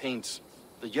expensive paints.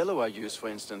 The yellow I use, for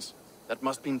instance, that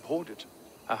must be imported.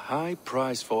 A high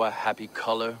price for a happy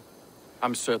color.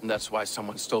 I'm certain that's why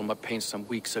someone stole my paint some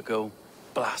weeks ago.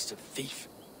 Blasted thief.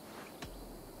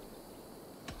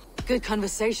 Good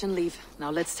conversation, Leif. Now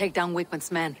let's take down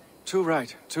Wigman's men. Too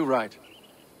right, too right.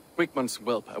 Wigman's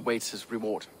whelp awaits his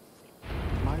reward.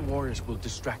 My warriors will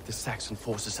distract the Saxon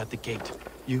forces at the gate.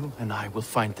 You and I will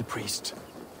find the priest.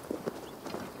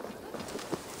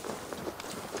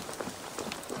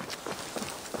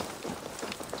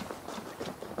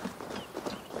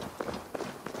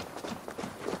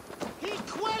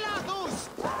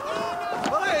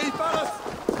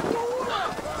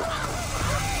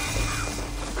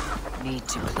 Need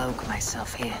to cloak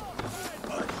myself here.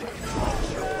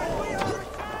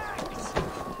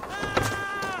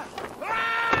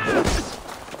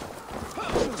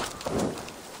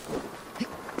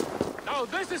 Now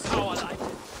this is how I like it.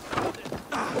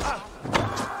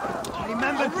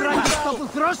 Remember trying to double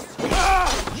thrust?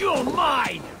 You're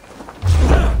mine!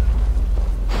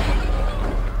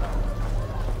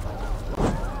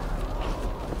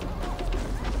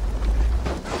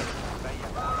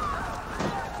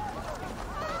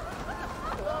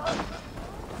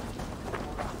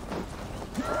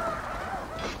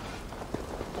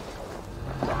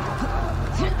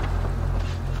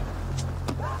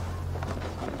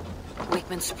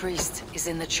 Wigman's priest is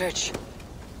in the church.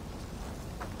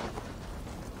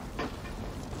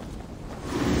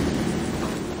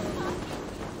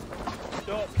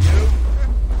 Stop, you!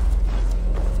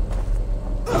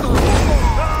 God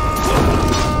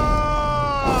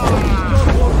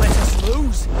won't let us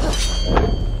lose!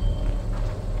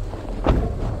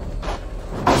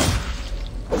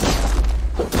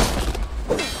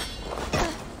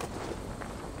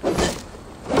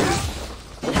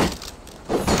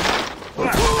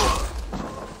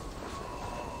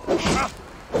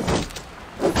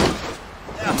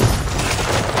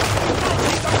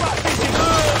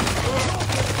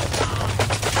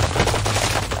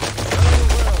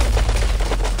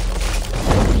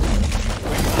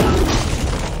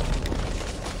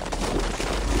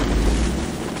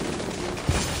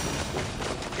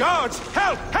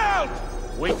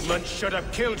 Wigman should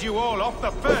have killed you all off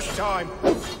the first time.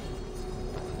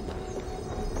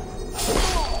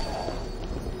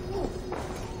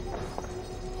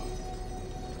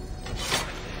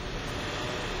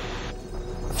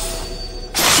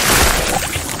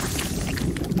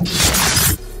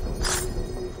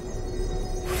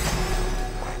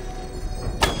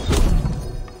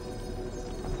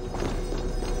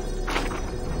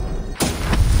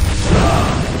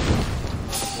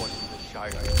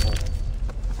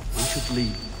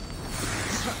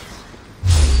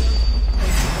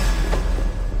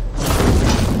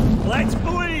 Let's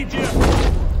bleed you!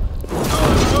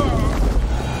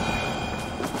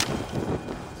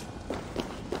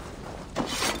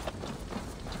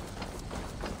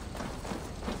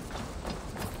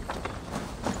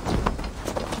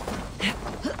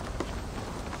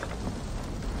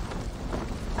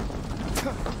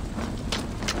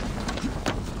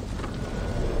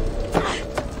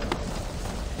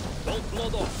 Don't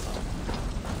blood off.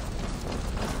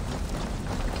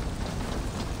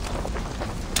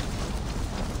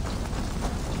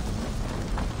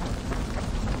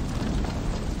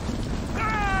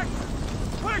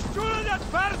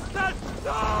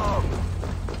 No!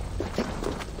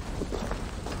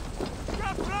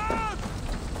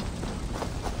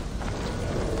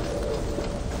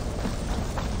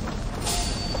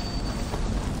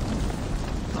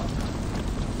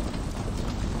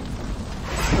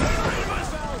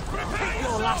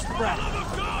 Your last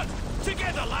breath.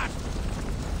 Together, lad.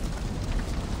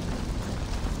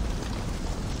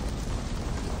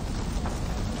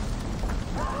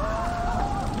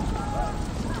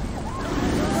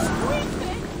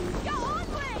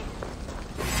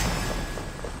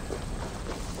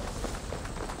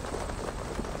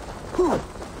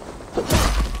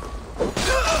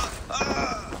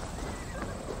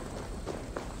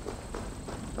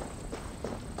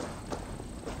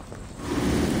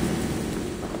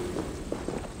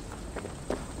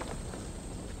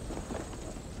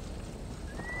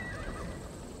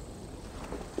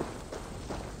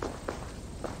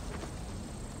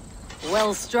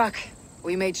 Well struck.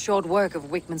 We made short work of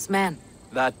Wigman's men.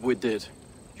 That we did.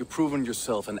 You've proven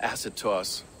yourself an asset to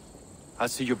us. I'll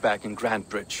see you back in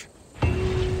Grantebridge.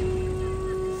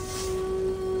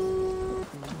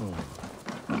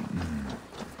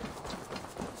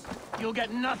 You'll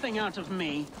get nothing out of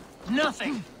me.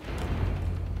 Nothing!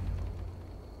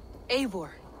 Eivor,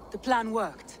 the plan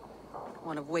worked.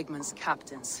 One of Wigman's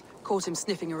captains caught him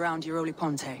sniffing around Euroli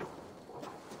Ponte.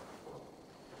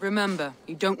 Remember,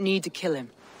 you don't need to kill him.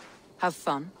 Have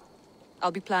fun. I'll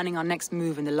be planning our next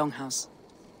move in the Longhouse.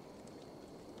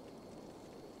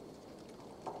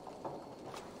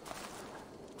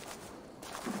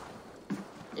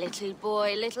 Little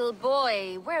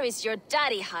boy, where is your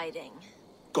daddy hiding?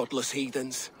 Godless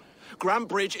heathens.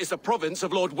 Grantebridge is a province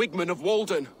of Lord Wigman of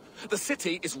Walden. The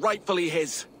city is rightfully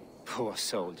his. Poor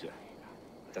soldier.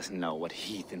 Doesn't know what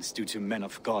heathens do to men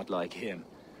of God like him.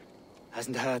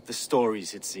 Hasn't heard the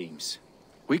stories, it seems.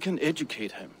 We can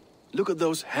educate him. Look at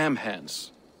those ham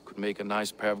hands. Could make a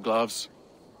nice pair of gloves.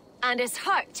 And his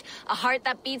heart. A heart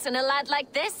that beats in a lad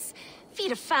like this?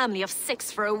 Feed a family of 6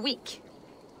 for a week.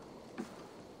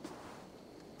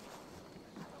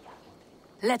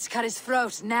 Let's cut his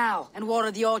throat now and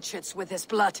water the orchards with his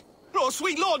blood. Oh,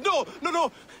 sweet lord,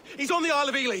 no! He's on the Isle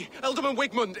of Ely, Ealdorman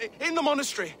Wigmund, in the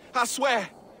monastery, I swear.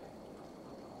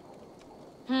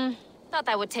 Thought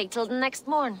that would take till the next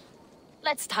morn.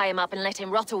 Let's tie him up and let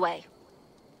him rot away.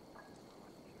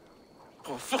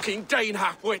 Oh, fucking Dane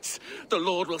half-wits! The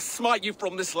Lord will smite you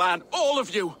from this land, all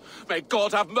of you! May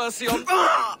God have mercy on...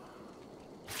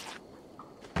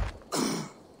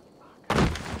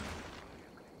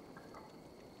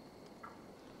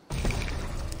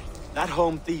 That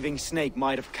home-thieving snake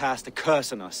might have cast a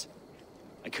curse on us.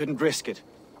 I couldn't risk it.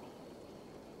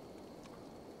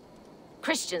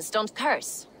 Christians don't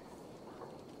curse.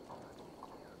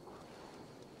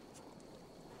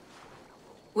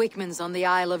 Wigman's on the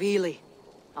Isle of Ely.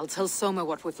 I'll tell Soma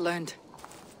what we've learned.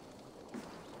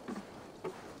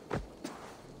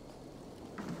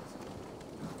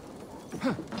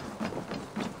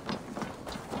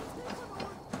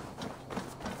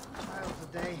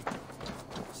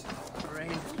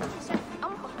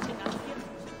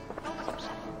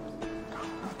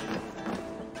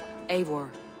 Eivor,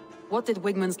 what did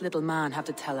Wigman's little man have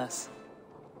to tell us?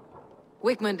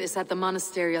 Wigman is at the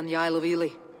monastery on the Isle of Ely.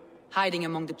 Hiding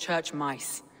among the church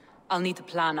mice. I'll need to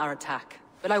plan our attack.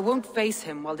 But I won't face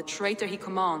him while the traitor he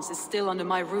commands is still under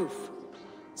my roof.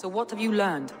 So what have you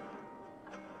learned?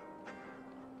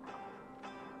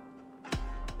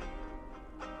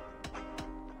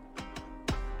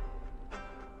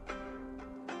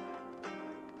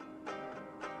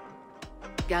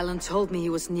 Galen told me he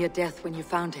was near death when you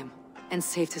found him, and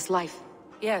saved his life.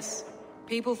 Yes,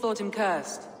 people thought him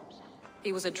cursed.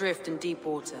 He was adrift in deep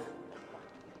water.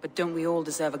 But don't we all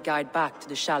deserve a guide back to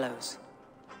the shallows?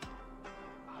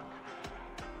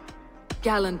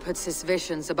 Galen puts his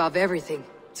visions above everything,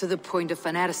 to the point of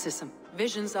fanaticism.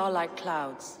 Visions are like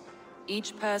clouds.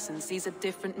 Each person sees a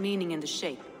different meaning in the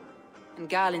shape, and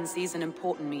Galen sees an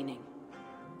important meaning.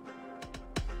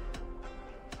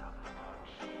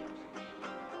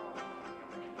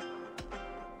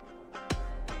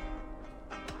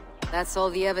 That's all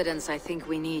the evidence I think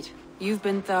we need. You've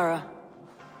been thorough.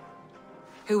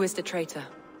 Who is the traitor?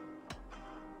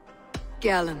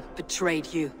 Galen betrayed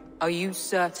you. Are you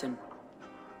certain?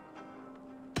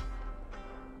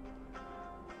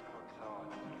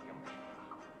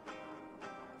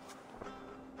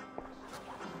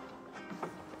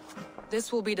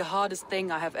 This will be the hardest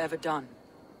thing I have ever done.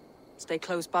 Stay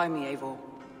close by me, Eivor.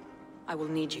 I will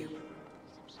need you.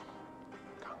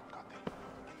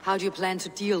 How do you plan to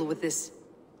deal with this?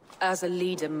 As a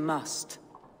leader must.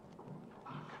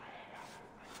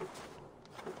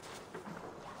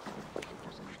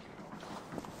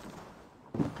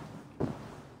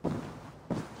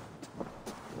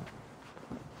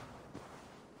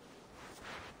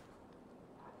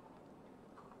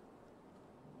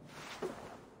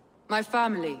 My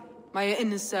family, my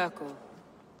inner circle.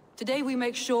 Today we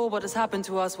make sure what has happened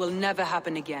to us will never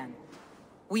happen again.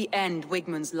 We end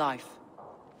Wigmund's life.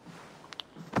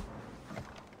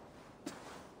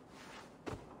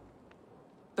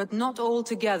 But not all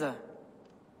together.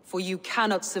 For you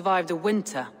cannot survive the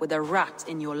winter with a rat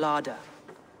in your larder.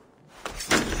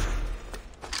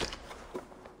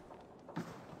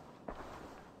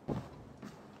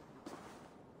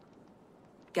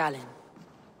 Galen.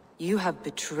 You have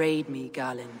betrayed me,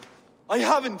 Galen. I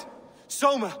haven't!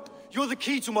 Soma, you're the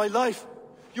key to my life.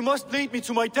 You must lead me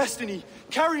to my destiny.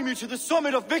 Carry me to the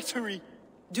summit of victory.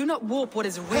 Do not warp what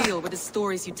is real with the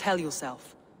stories you tell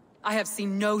yourself. I have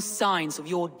seen no signs of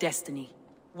your destiny.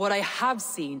 What I have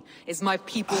seen is my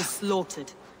people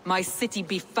slaughtered, my city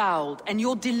befouled, and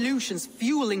your delusions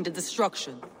fueling the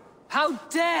destruction. How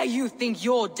dare you think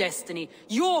your destiny,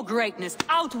 your greatness,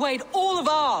 outweighed all of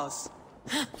ours?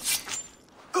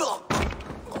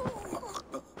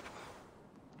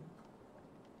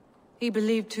 He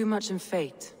believed too much in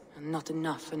fate, and not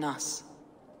enough in us.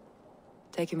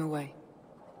 Take him away.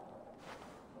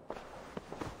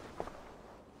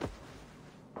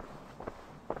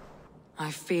 I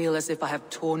feel as if I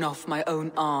have torn off my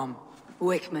own arm.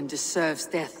 Wigmund deserves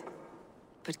death.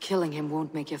 But killing him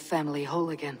won't make your family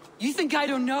whole again. You think I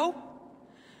don't know?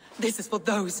 This is for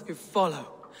those who follow.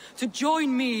 To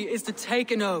join me is to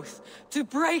take an oath. To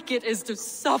break it is to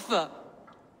suffer.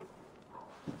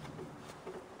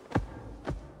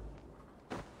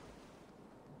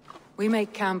 We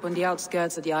make camp on the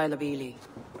outskirts of the Isle of Ely.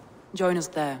 Join us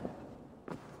there.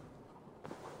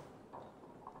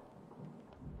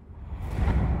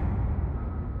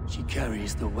 She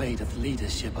carries the weight of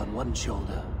leadership on one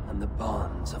shoulder, and the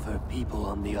bonds of her people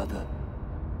on the other.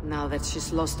 Now that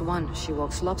she's lost one, she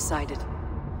walks lopsided.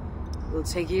 It will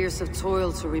take years of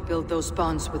toil to rebuild those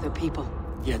bonds with her people.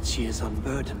 Yet she is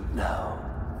unburdened now.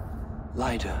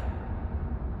 Lighter.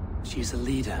 She's a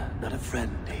leader, not a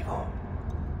friend, Eivor.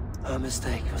 Her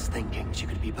mistake was thinking she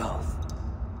could be both.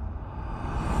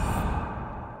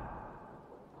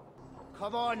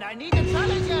 Come on, I need a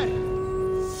challenger!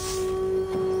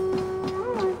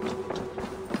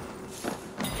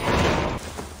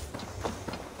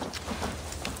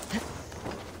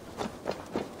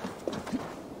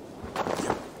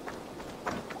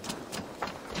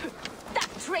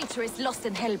 Is lost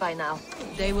in hell by now.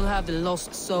 They will have the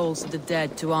lost souls of the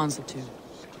dead to answer to.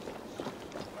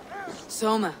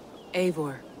 Soma.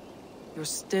 Eivor, you're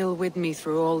still with me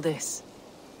through all this.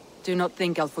 Do not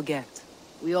think I'll forget.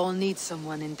 We all need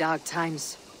someone in dark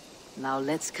times. Now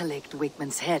let's collect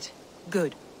Wigmund's head.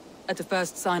 Good. At the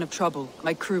first sign of trouble,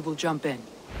 my crew will jump in.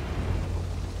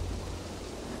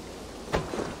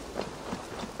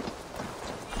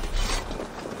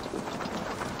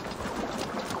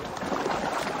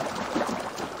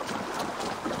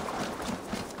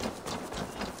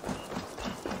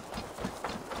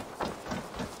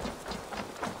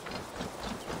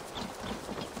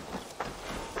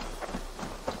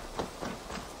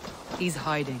 He's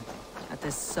hiding. At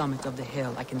the summit of the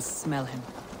hill, I can smell him.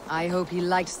 I hope he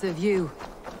likes the view.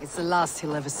 It's the last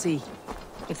he'll ever see.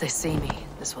 If they see me,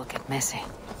 this will get messy.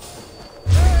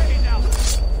 Hey, now!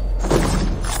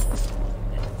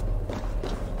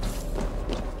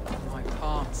 My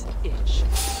palms itch.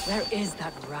 Where is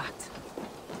that rat?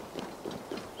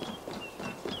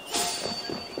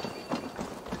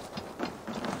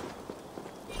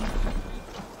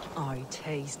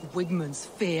 taste Wigmund's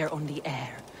fear on the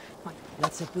air.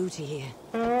 Lots of booty here.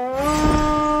 To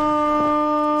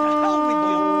hell with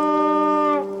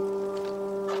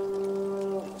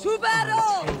you! To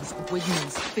battle! Taste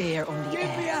Wigmund's fear on the air.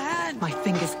 Give me a hand! My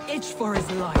fingers itch for his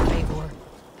life, Eivor.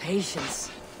 Patience.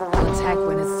 We'll attack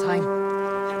when it's time.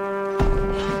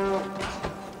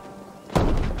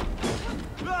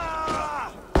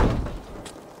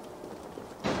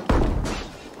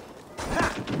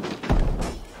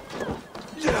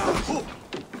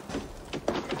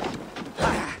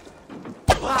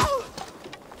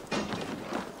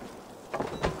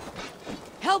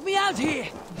 Help me out here!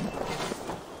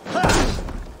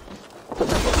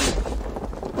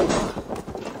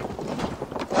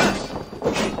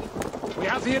 We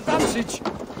have the advantage.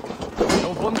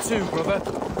 No 1-2, brother.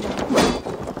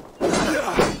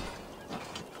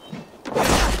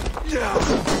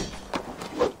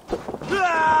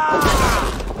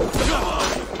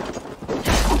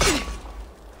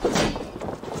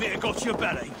 Fear got your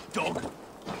belly, dog.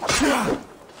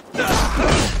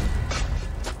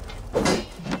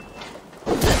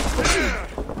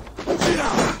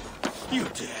 You're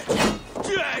dead.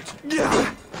 Dead!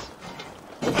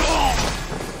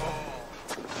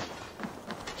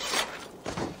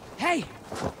 Hey!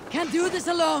 Can't do this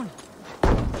alone!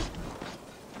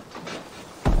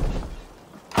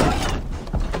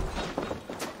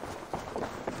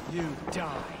 You die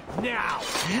now!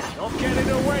 Not getting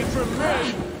away from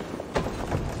me!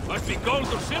 Must be gold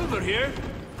or silver here.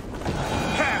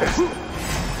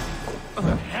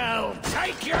 Hell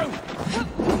take you!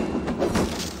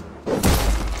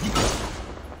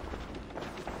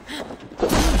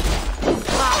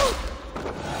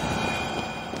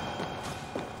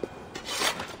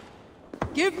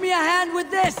 Give me a hand with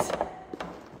this!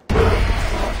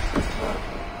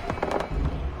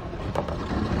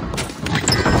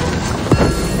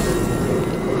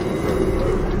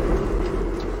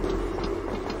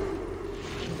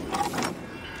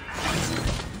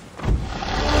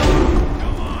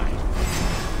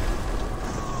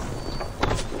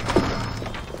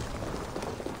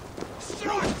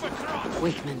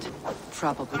 Wigmund,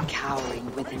 probably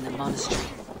cowering within the monastery.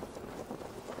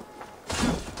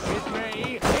 With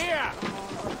me here!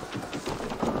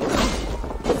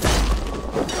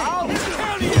 I'll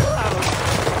kill you!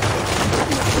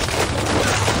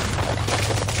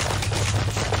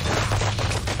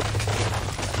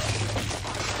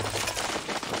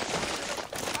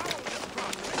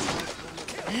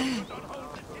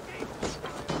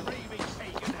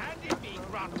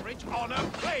 On a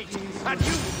plate, and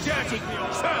you dirty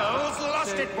churls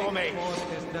lost it for me!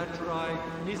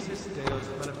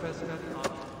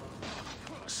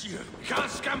 You can't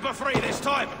scamper free this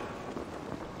time!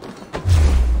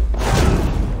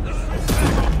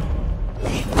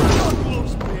 God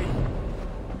loves me!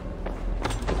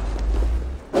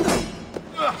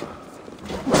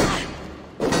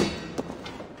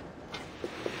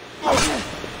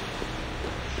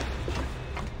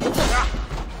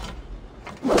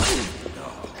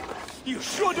 You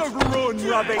should have run,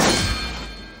 Robbie!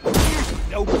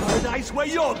 No paradise where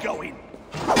you're going!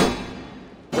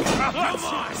 Come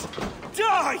on!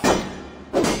 Die!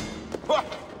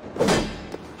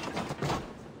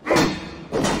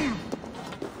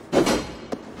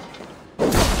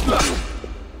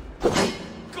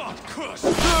 God curse!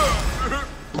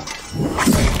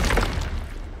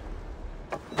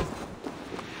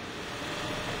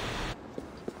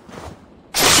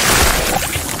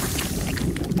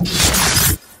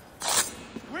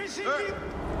 Where's he?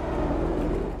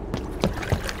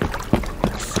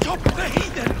 Stop the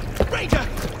heathen! Raider!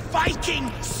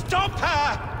 Viking! Stop her!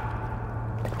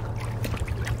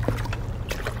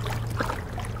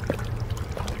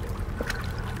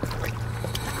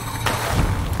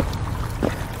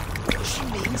 She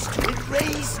means to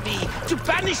erase me, to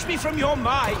banish me from your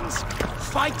minds.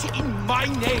 Fight in my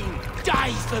name.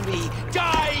 Die for me.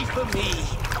 Die for me.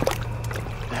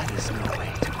 That is no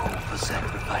way to call for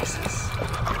sacrifices.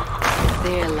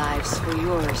 Their lives for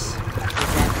yours. Is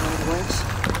that how it works?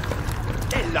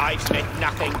 Their lives meant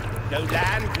nothing. No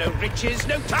land, no riches,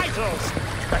 no titles.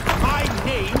 But my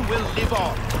name will live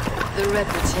on. The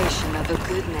reputation of a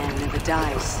good man never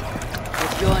dies.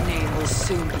 But your name will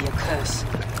soon be a curse.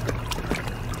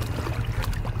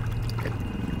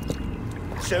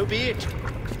 So be it.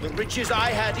 The riches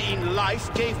I had in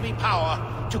life gave me power.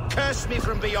 To curse me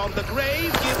from beyond the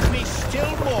grave gives me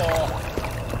still more.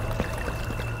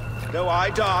 Though I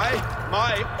die,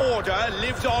 my order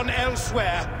lives on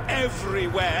elsewhere,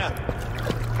 everywhere.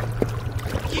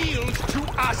 Yield to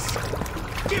us.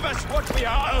 Give us what we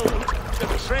are owed. The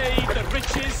trade, the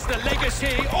riches, the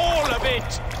legacy, all of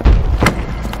it.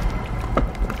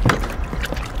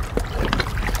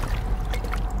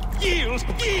 Yield!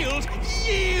 Yield!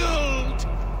 Yield!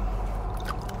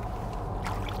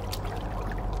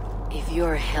 If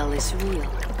your hell is real,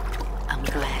 I'm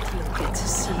glad you'll get to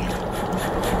see it.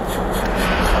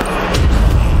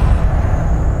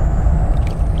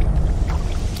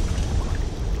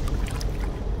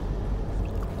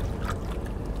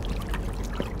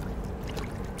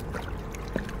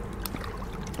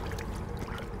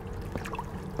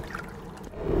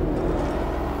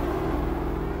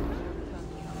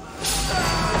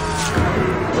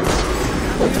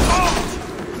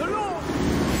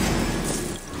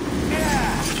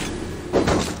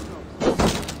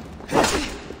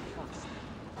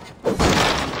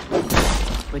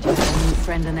 But you have a new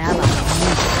friend and ally. The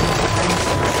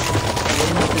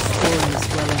end of the storm is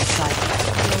well in sight.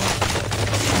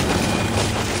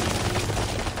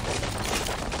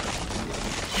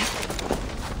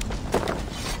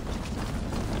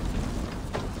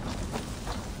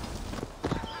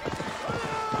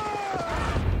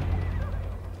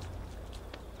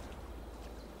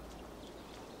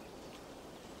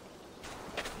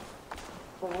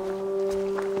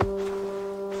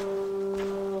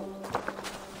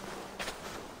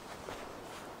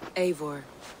 Eivor,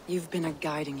 you've been a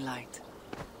guiding light.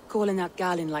 Calling out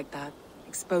Galin like that,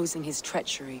 exposing his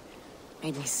treachery,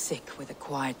 made me sick with a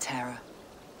quiet terror.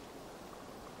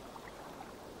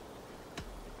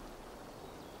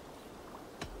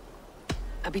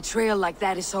 A betrayal like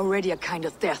that is already a kind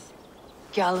of death.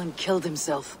 Galin killed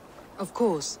himself. Of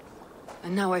course.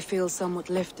 And now I feel somewhat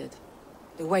lifted.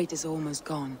 The weight is almost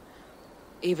gone,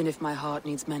 even if my heart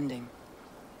needs mending.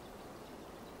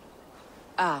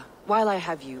 Ah, while I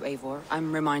have you, Eivor,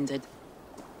 I'm reminded.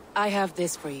 I have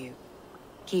this for you.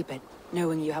 Keep it,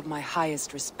 knowing you have my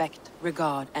highest respect,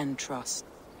 regard, and trust.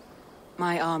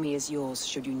 My army is yours,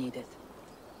 should you need it.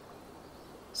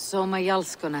 Soma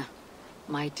Jalskona,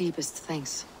 my deepest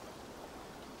thanks.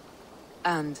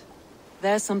 And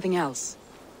there's something else.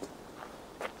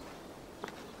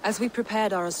 As we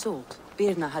prepared our assault,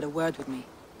 Birna had a word with me.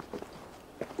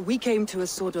 We came to a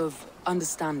sort of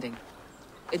understanding.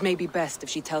 It may be best if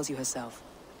she tells you herself.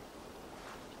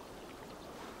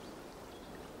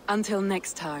 Until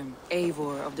next time,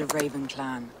 Eivor of the Raven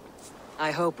Clan.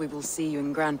 I hope we will see you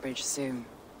in Grantebridge soon.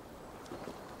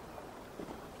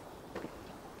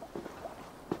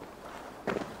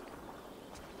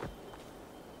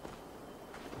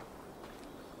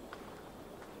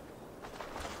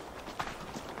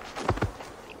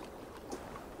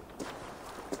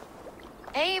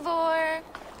 Eivor!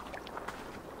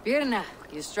 Birna,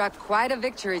 you struck quite a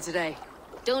victory today.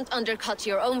 Don't undercut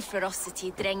your own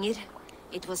ferocity, Drengir.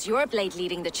 It was your blade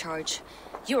leading the charge.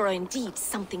 You are indeed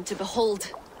something to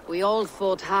behold. We all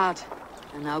fought hard,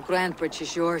 and now Grantebridge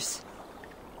is yours.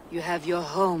 You have your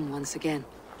home once again.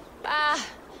 Ah,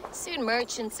 soon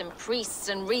merchants and priests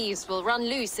and reeves will run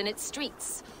loose in its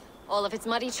streets. All of its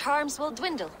muddy charms will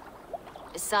dwindle.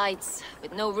 Besides,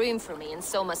 with no room for me in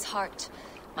Soma's heart,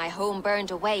 my home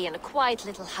burned away in a quiet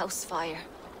little house fire.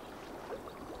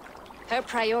 Her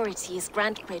priority is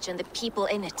Grantebridge and the people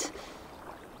in it.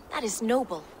 That is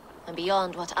noble, and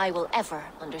beyond what I will ever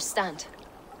understand.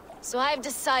 So I've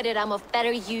decided I'm of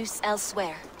better use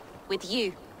elsewhere. With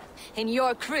you. In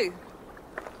your crew.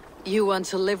 You want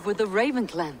to live with the Raven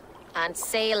Clan? And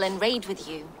sail and raid with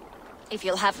you. If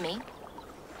you'll have me.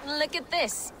 Look at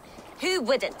this. Who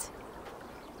wouldn't?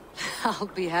 I'll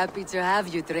be happy to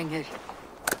have you, Drengir.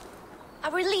 A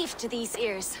relief to these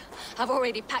ears. I've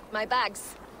already packed my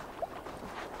bags.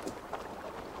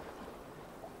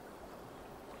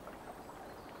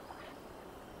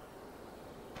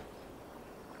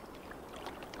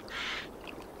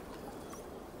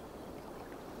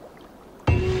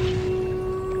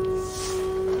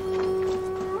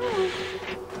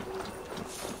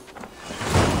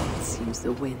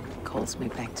 The wind calls me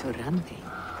back to Randi.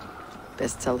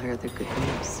 Best tell her the good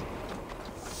news.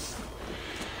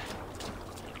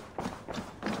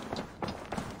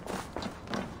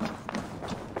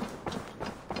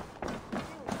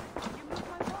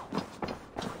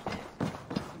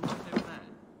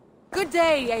 Good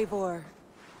day, Eivor.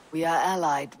 We are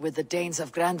allied with the Danes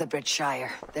of Grantebridgeshire.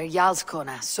 Their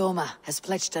Jarlskona, Soma, has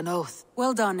pledged an oath.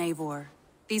 Well done, Eivor.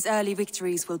 These early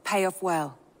victories will pay off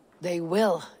well. They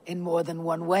will, in more than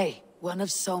one way. One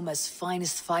of Soma's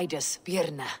finest fighters,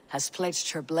 Birna, has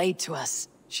pledged her blade to us.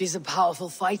 She's a powerful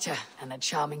fighter and a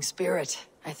charming spirit.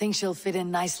 I think she'll fit in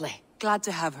nicely. Glad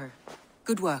to have her.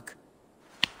 Good work.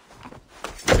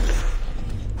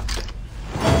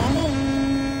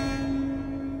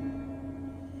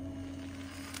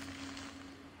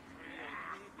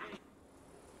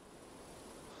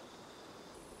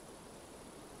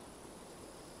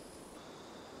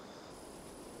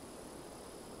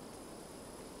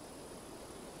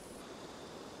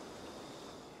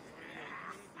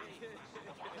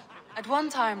 At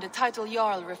one time, the title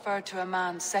Jarl referred to a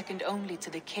man second only to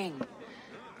the king.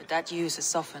 But that use has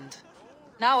softened.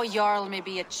 Now a Jarl may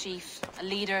be a chief, a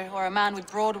leader, or a man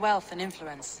with broad wealth and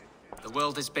influence. The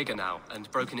world is bigger now, and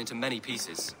broken into many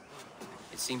pieces.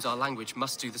 It seems our language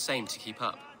must do the same to keep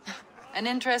up. An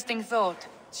interesting thought.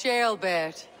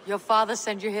 Ceolbert, your father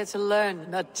sent you here to learn,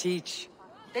 not teach.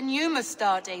 Then you must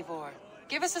start, Eivor.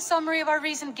 Give us a summary of our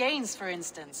recent gains, for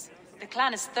instance. The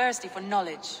clan is thirsty for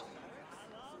knowledge.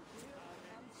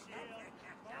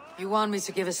 You want me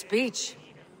to give a speech?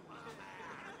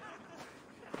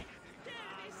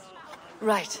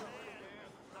 Right.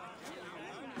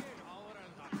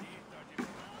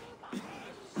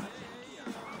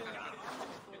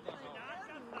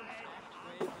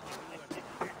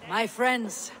 My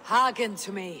friends, hearken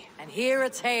to me, and hear a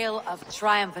tale of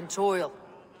triumph and toil.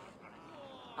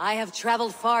 I have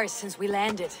traveled far since we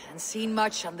landed, and seen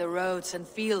much on the roads and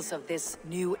fields of this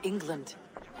New England.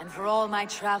 And for all my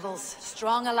travels,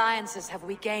 strong alliances have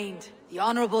we gained. The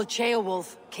Honorable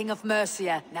Ceolwulf, King of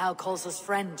Mercia, now calls us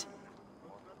friend.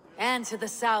 And to the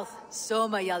south,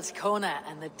 Soma Jarlskona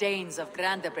and the Danes of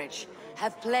GRANTEBRIDGE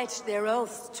have pledged their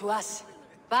oaths to us.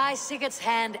 By Sigurd's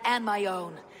hand and my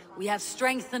own, we have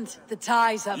strengthened the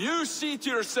ties of— You seat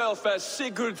yourself as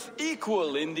Sigurd's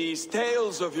equal in these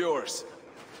tales of yours.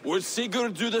 Would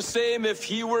Sigurd do the same if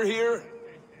he were here?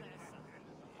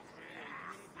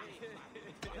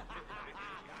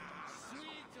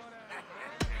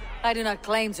 I do not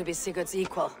claim to be Sigurd's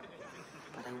equal,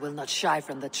 but I will not shy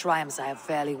from the triumphs I have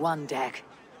fairly won, Dag.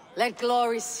 Let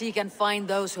glory seek and find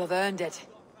those who have earned it.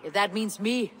 If that means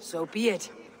me, so be it.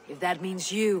 If that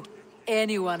means you,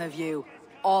 any one of you,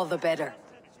 all the better.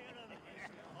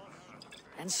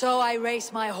 And so I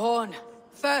raise my horn,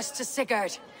 first to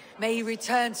Sigurd. May he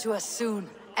return to us soon,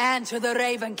 and to the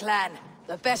Raven clan,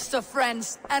 the best of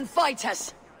friends and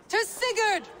fighters. To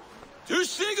Sigurd! To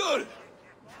Sigurd!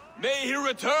 May he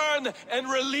return and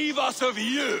relieve us of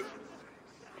you!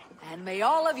 And may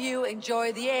all of you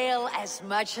enjoy the ale as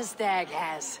much as Dag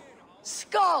has.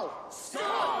 Skull!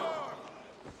 Skull!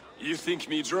 You think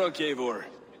me drunk, Eivor?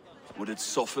 Would it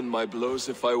soften my blows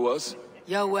if I was?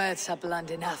 Your words are blunt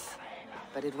enough,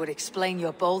 but it would explain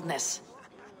your boldness.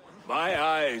 My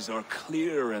eyes are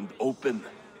clear and open,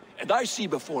 and I see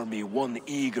before me one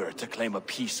eager to claim a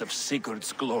piece of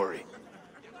Sigurd's glory.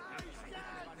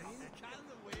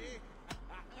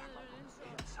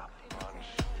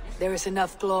 There is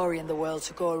enough glory in the world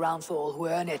to go around for all who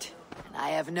earn it, and I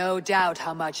have no doubt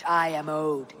how much I am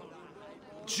owed.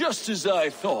 Just as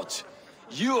I thought.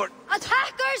 You're—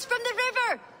 Attackers from the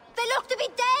river! They look to be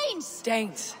Danes!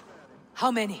 Danes?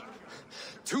 How many?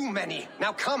 Too many.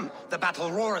 Now come, the battle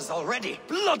roars already.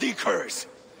 Bloody curse!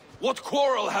 What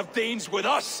quarrel have Danes with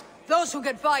us? Those who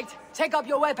can fight, take up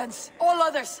your weapons. All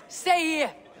others, stay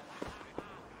here.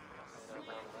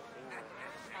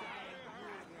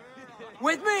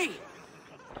 With me!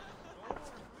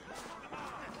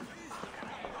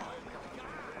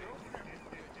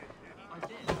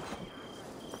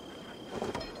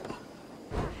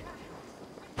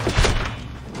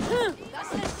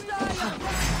 That's the start of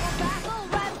battle,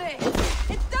 Rampage!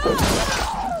 It's done!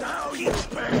 Now you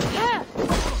burn!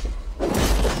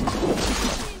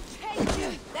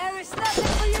 There is nothing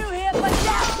for you here but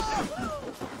death!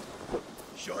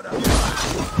 Shut up!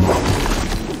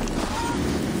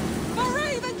 The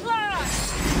Raven Clan!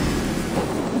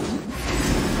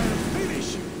 Finish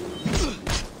you!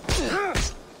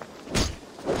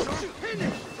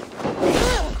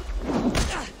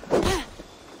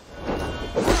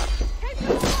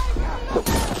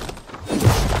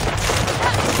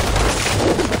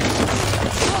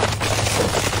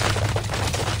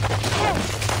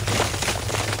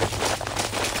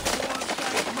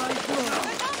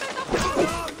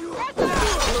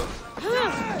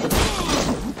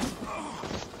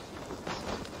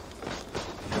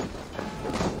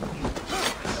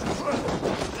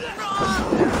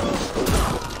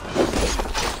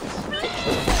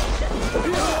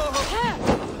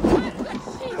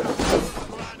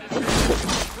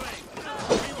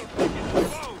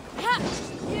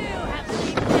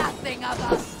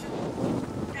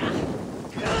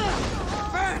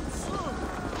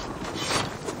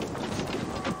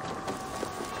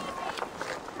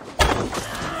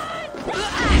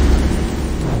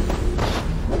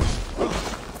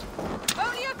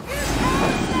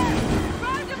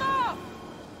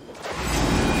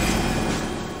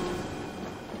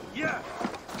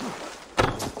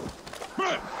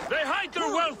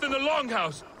 in the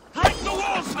longhouse! Break the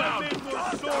walls down! I'm in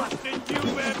more swords than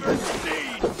you've ever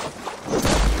seen!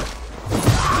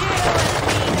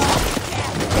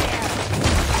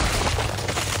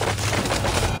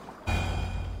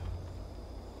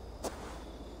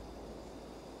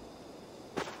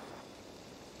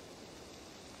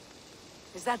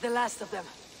 Is that the last of them?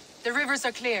 The rivers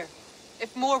are clear.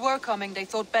 If more were coming, they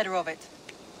thought better of it.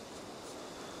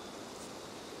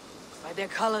 By their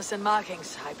colors and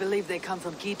markings, I believe they come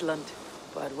from Geatland.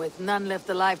 But with none left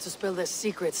alive to spill their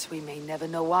secrets, we may never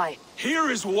know why. Here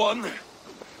is one!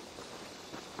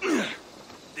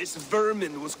 This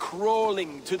vermin was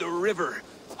crawling to the river,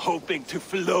 hoping to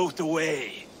float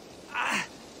away.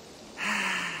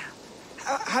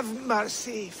 Have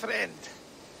mercy, friend.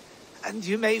 And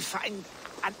you may find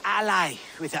an ally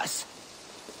with us.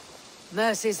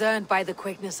 Mercy's earned by the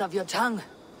quickness of your tongue.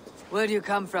 Where do you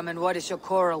come from and what is your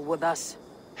quarrel with us?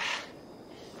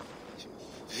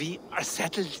 We are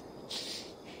settled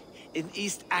in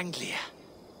East Anglia.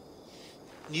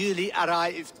 Newly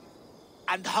arrived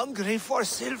and hungry for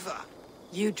silver.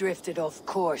 You drifted off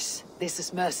course. This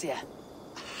is Mercia.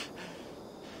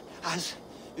 As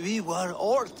we were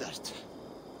ordered.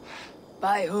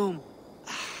 By whom?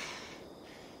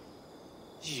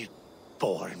 You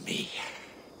bore me.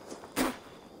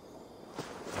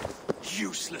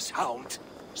 Useless hound!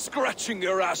 Scratching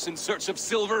your ass in search of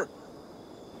silver!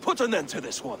 Put an end to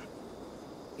this one!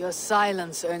 Your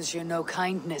silence earns you no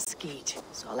kindness, Skeet.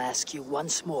 So I'll ask you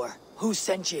once more. Who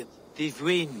sent you? The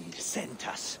wind sent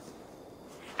us.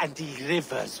 And the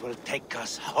rivers will take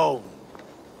us home.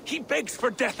 He begs for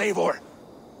death, Eivor!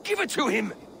 Give it to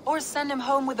him! Or send him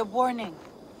home with a warning.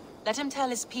 Let him tell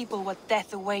his people what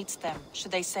death awaits them, should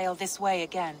they sail this way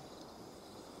again.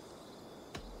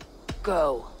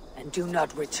 Go, and do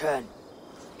not return.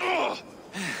 I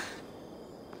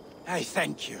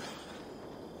thank you.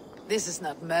 This is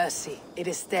not mercy, it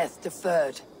is death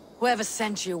deferred. Whoever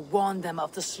sent you warned them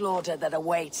of the slaughter that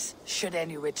awaits, should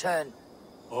any return.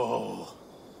 Oh,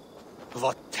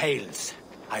 what tales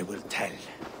I will tell.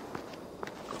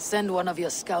 Send one of your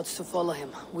scouts to follow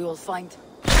him. We will find...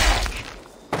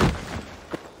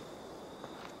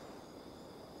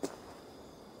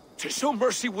 To show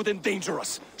mercy would endanger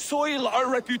us, soil our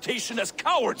reputation as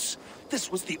cowards.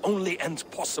 This was the only end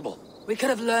possible. We could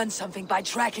have learned something by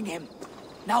tracking him.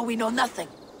 Now we know nothing.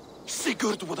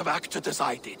 Sigurd would have acted as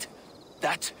I did.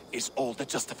 That is all the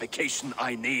justification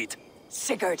I need.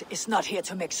 Sigurd is not here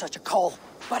to make such a call,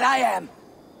 but I am.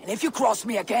 And if you cross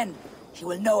me again, he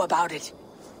will know about it.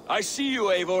 I see you,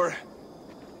 Eivor.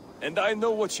 And I know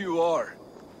what you are.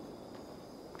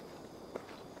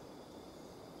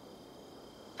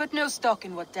 Put no stock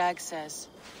in what Dag says.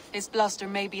 His bluster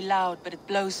may be loud, but it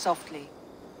blows softly.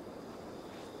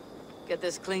 Get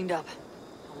this cleaned up,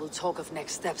 and we'll talk of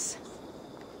next steps.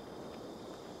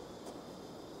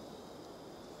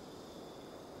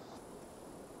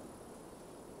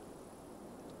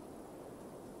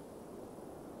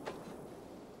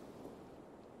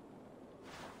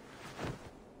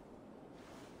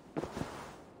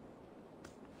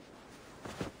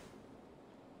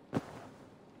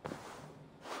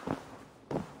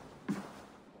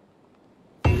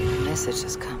 Message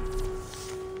has come.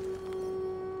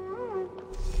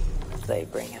 They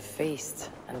bring a feast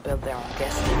and build their own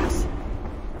guest house.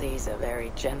 These are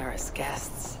very generous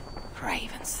guests.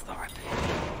 Ravensthorpe,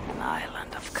 an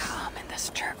island of calm in this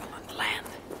turbulent land.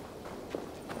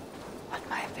 But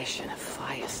my vision of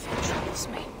fire still troubles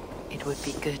me. It would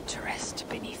be good to rest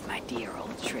beneath my dear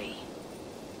old tree.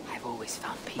 I've always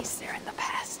found peace there in the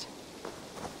past.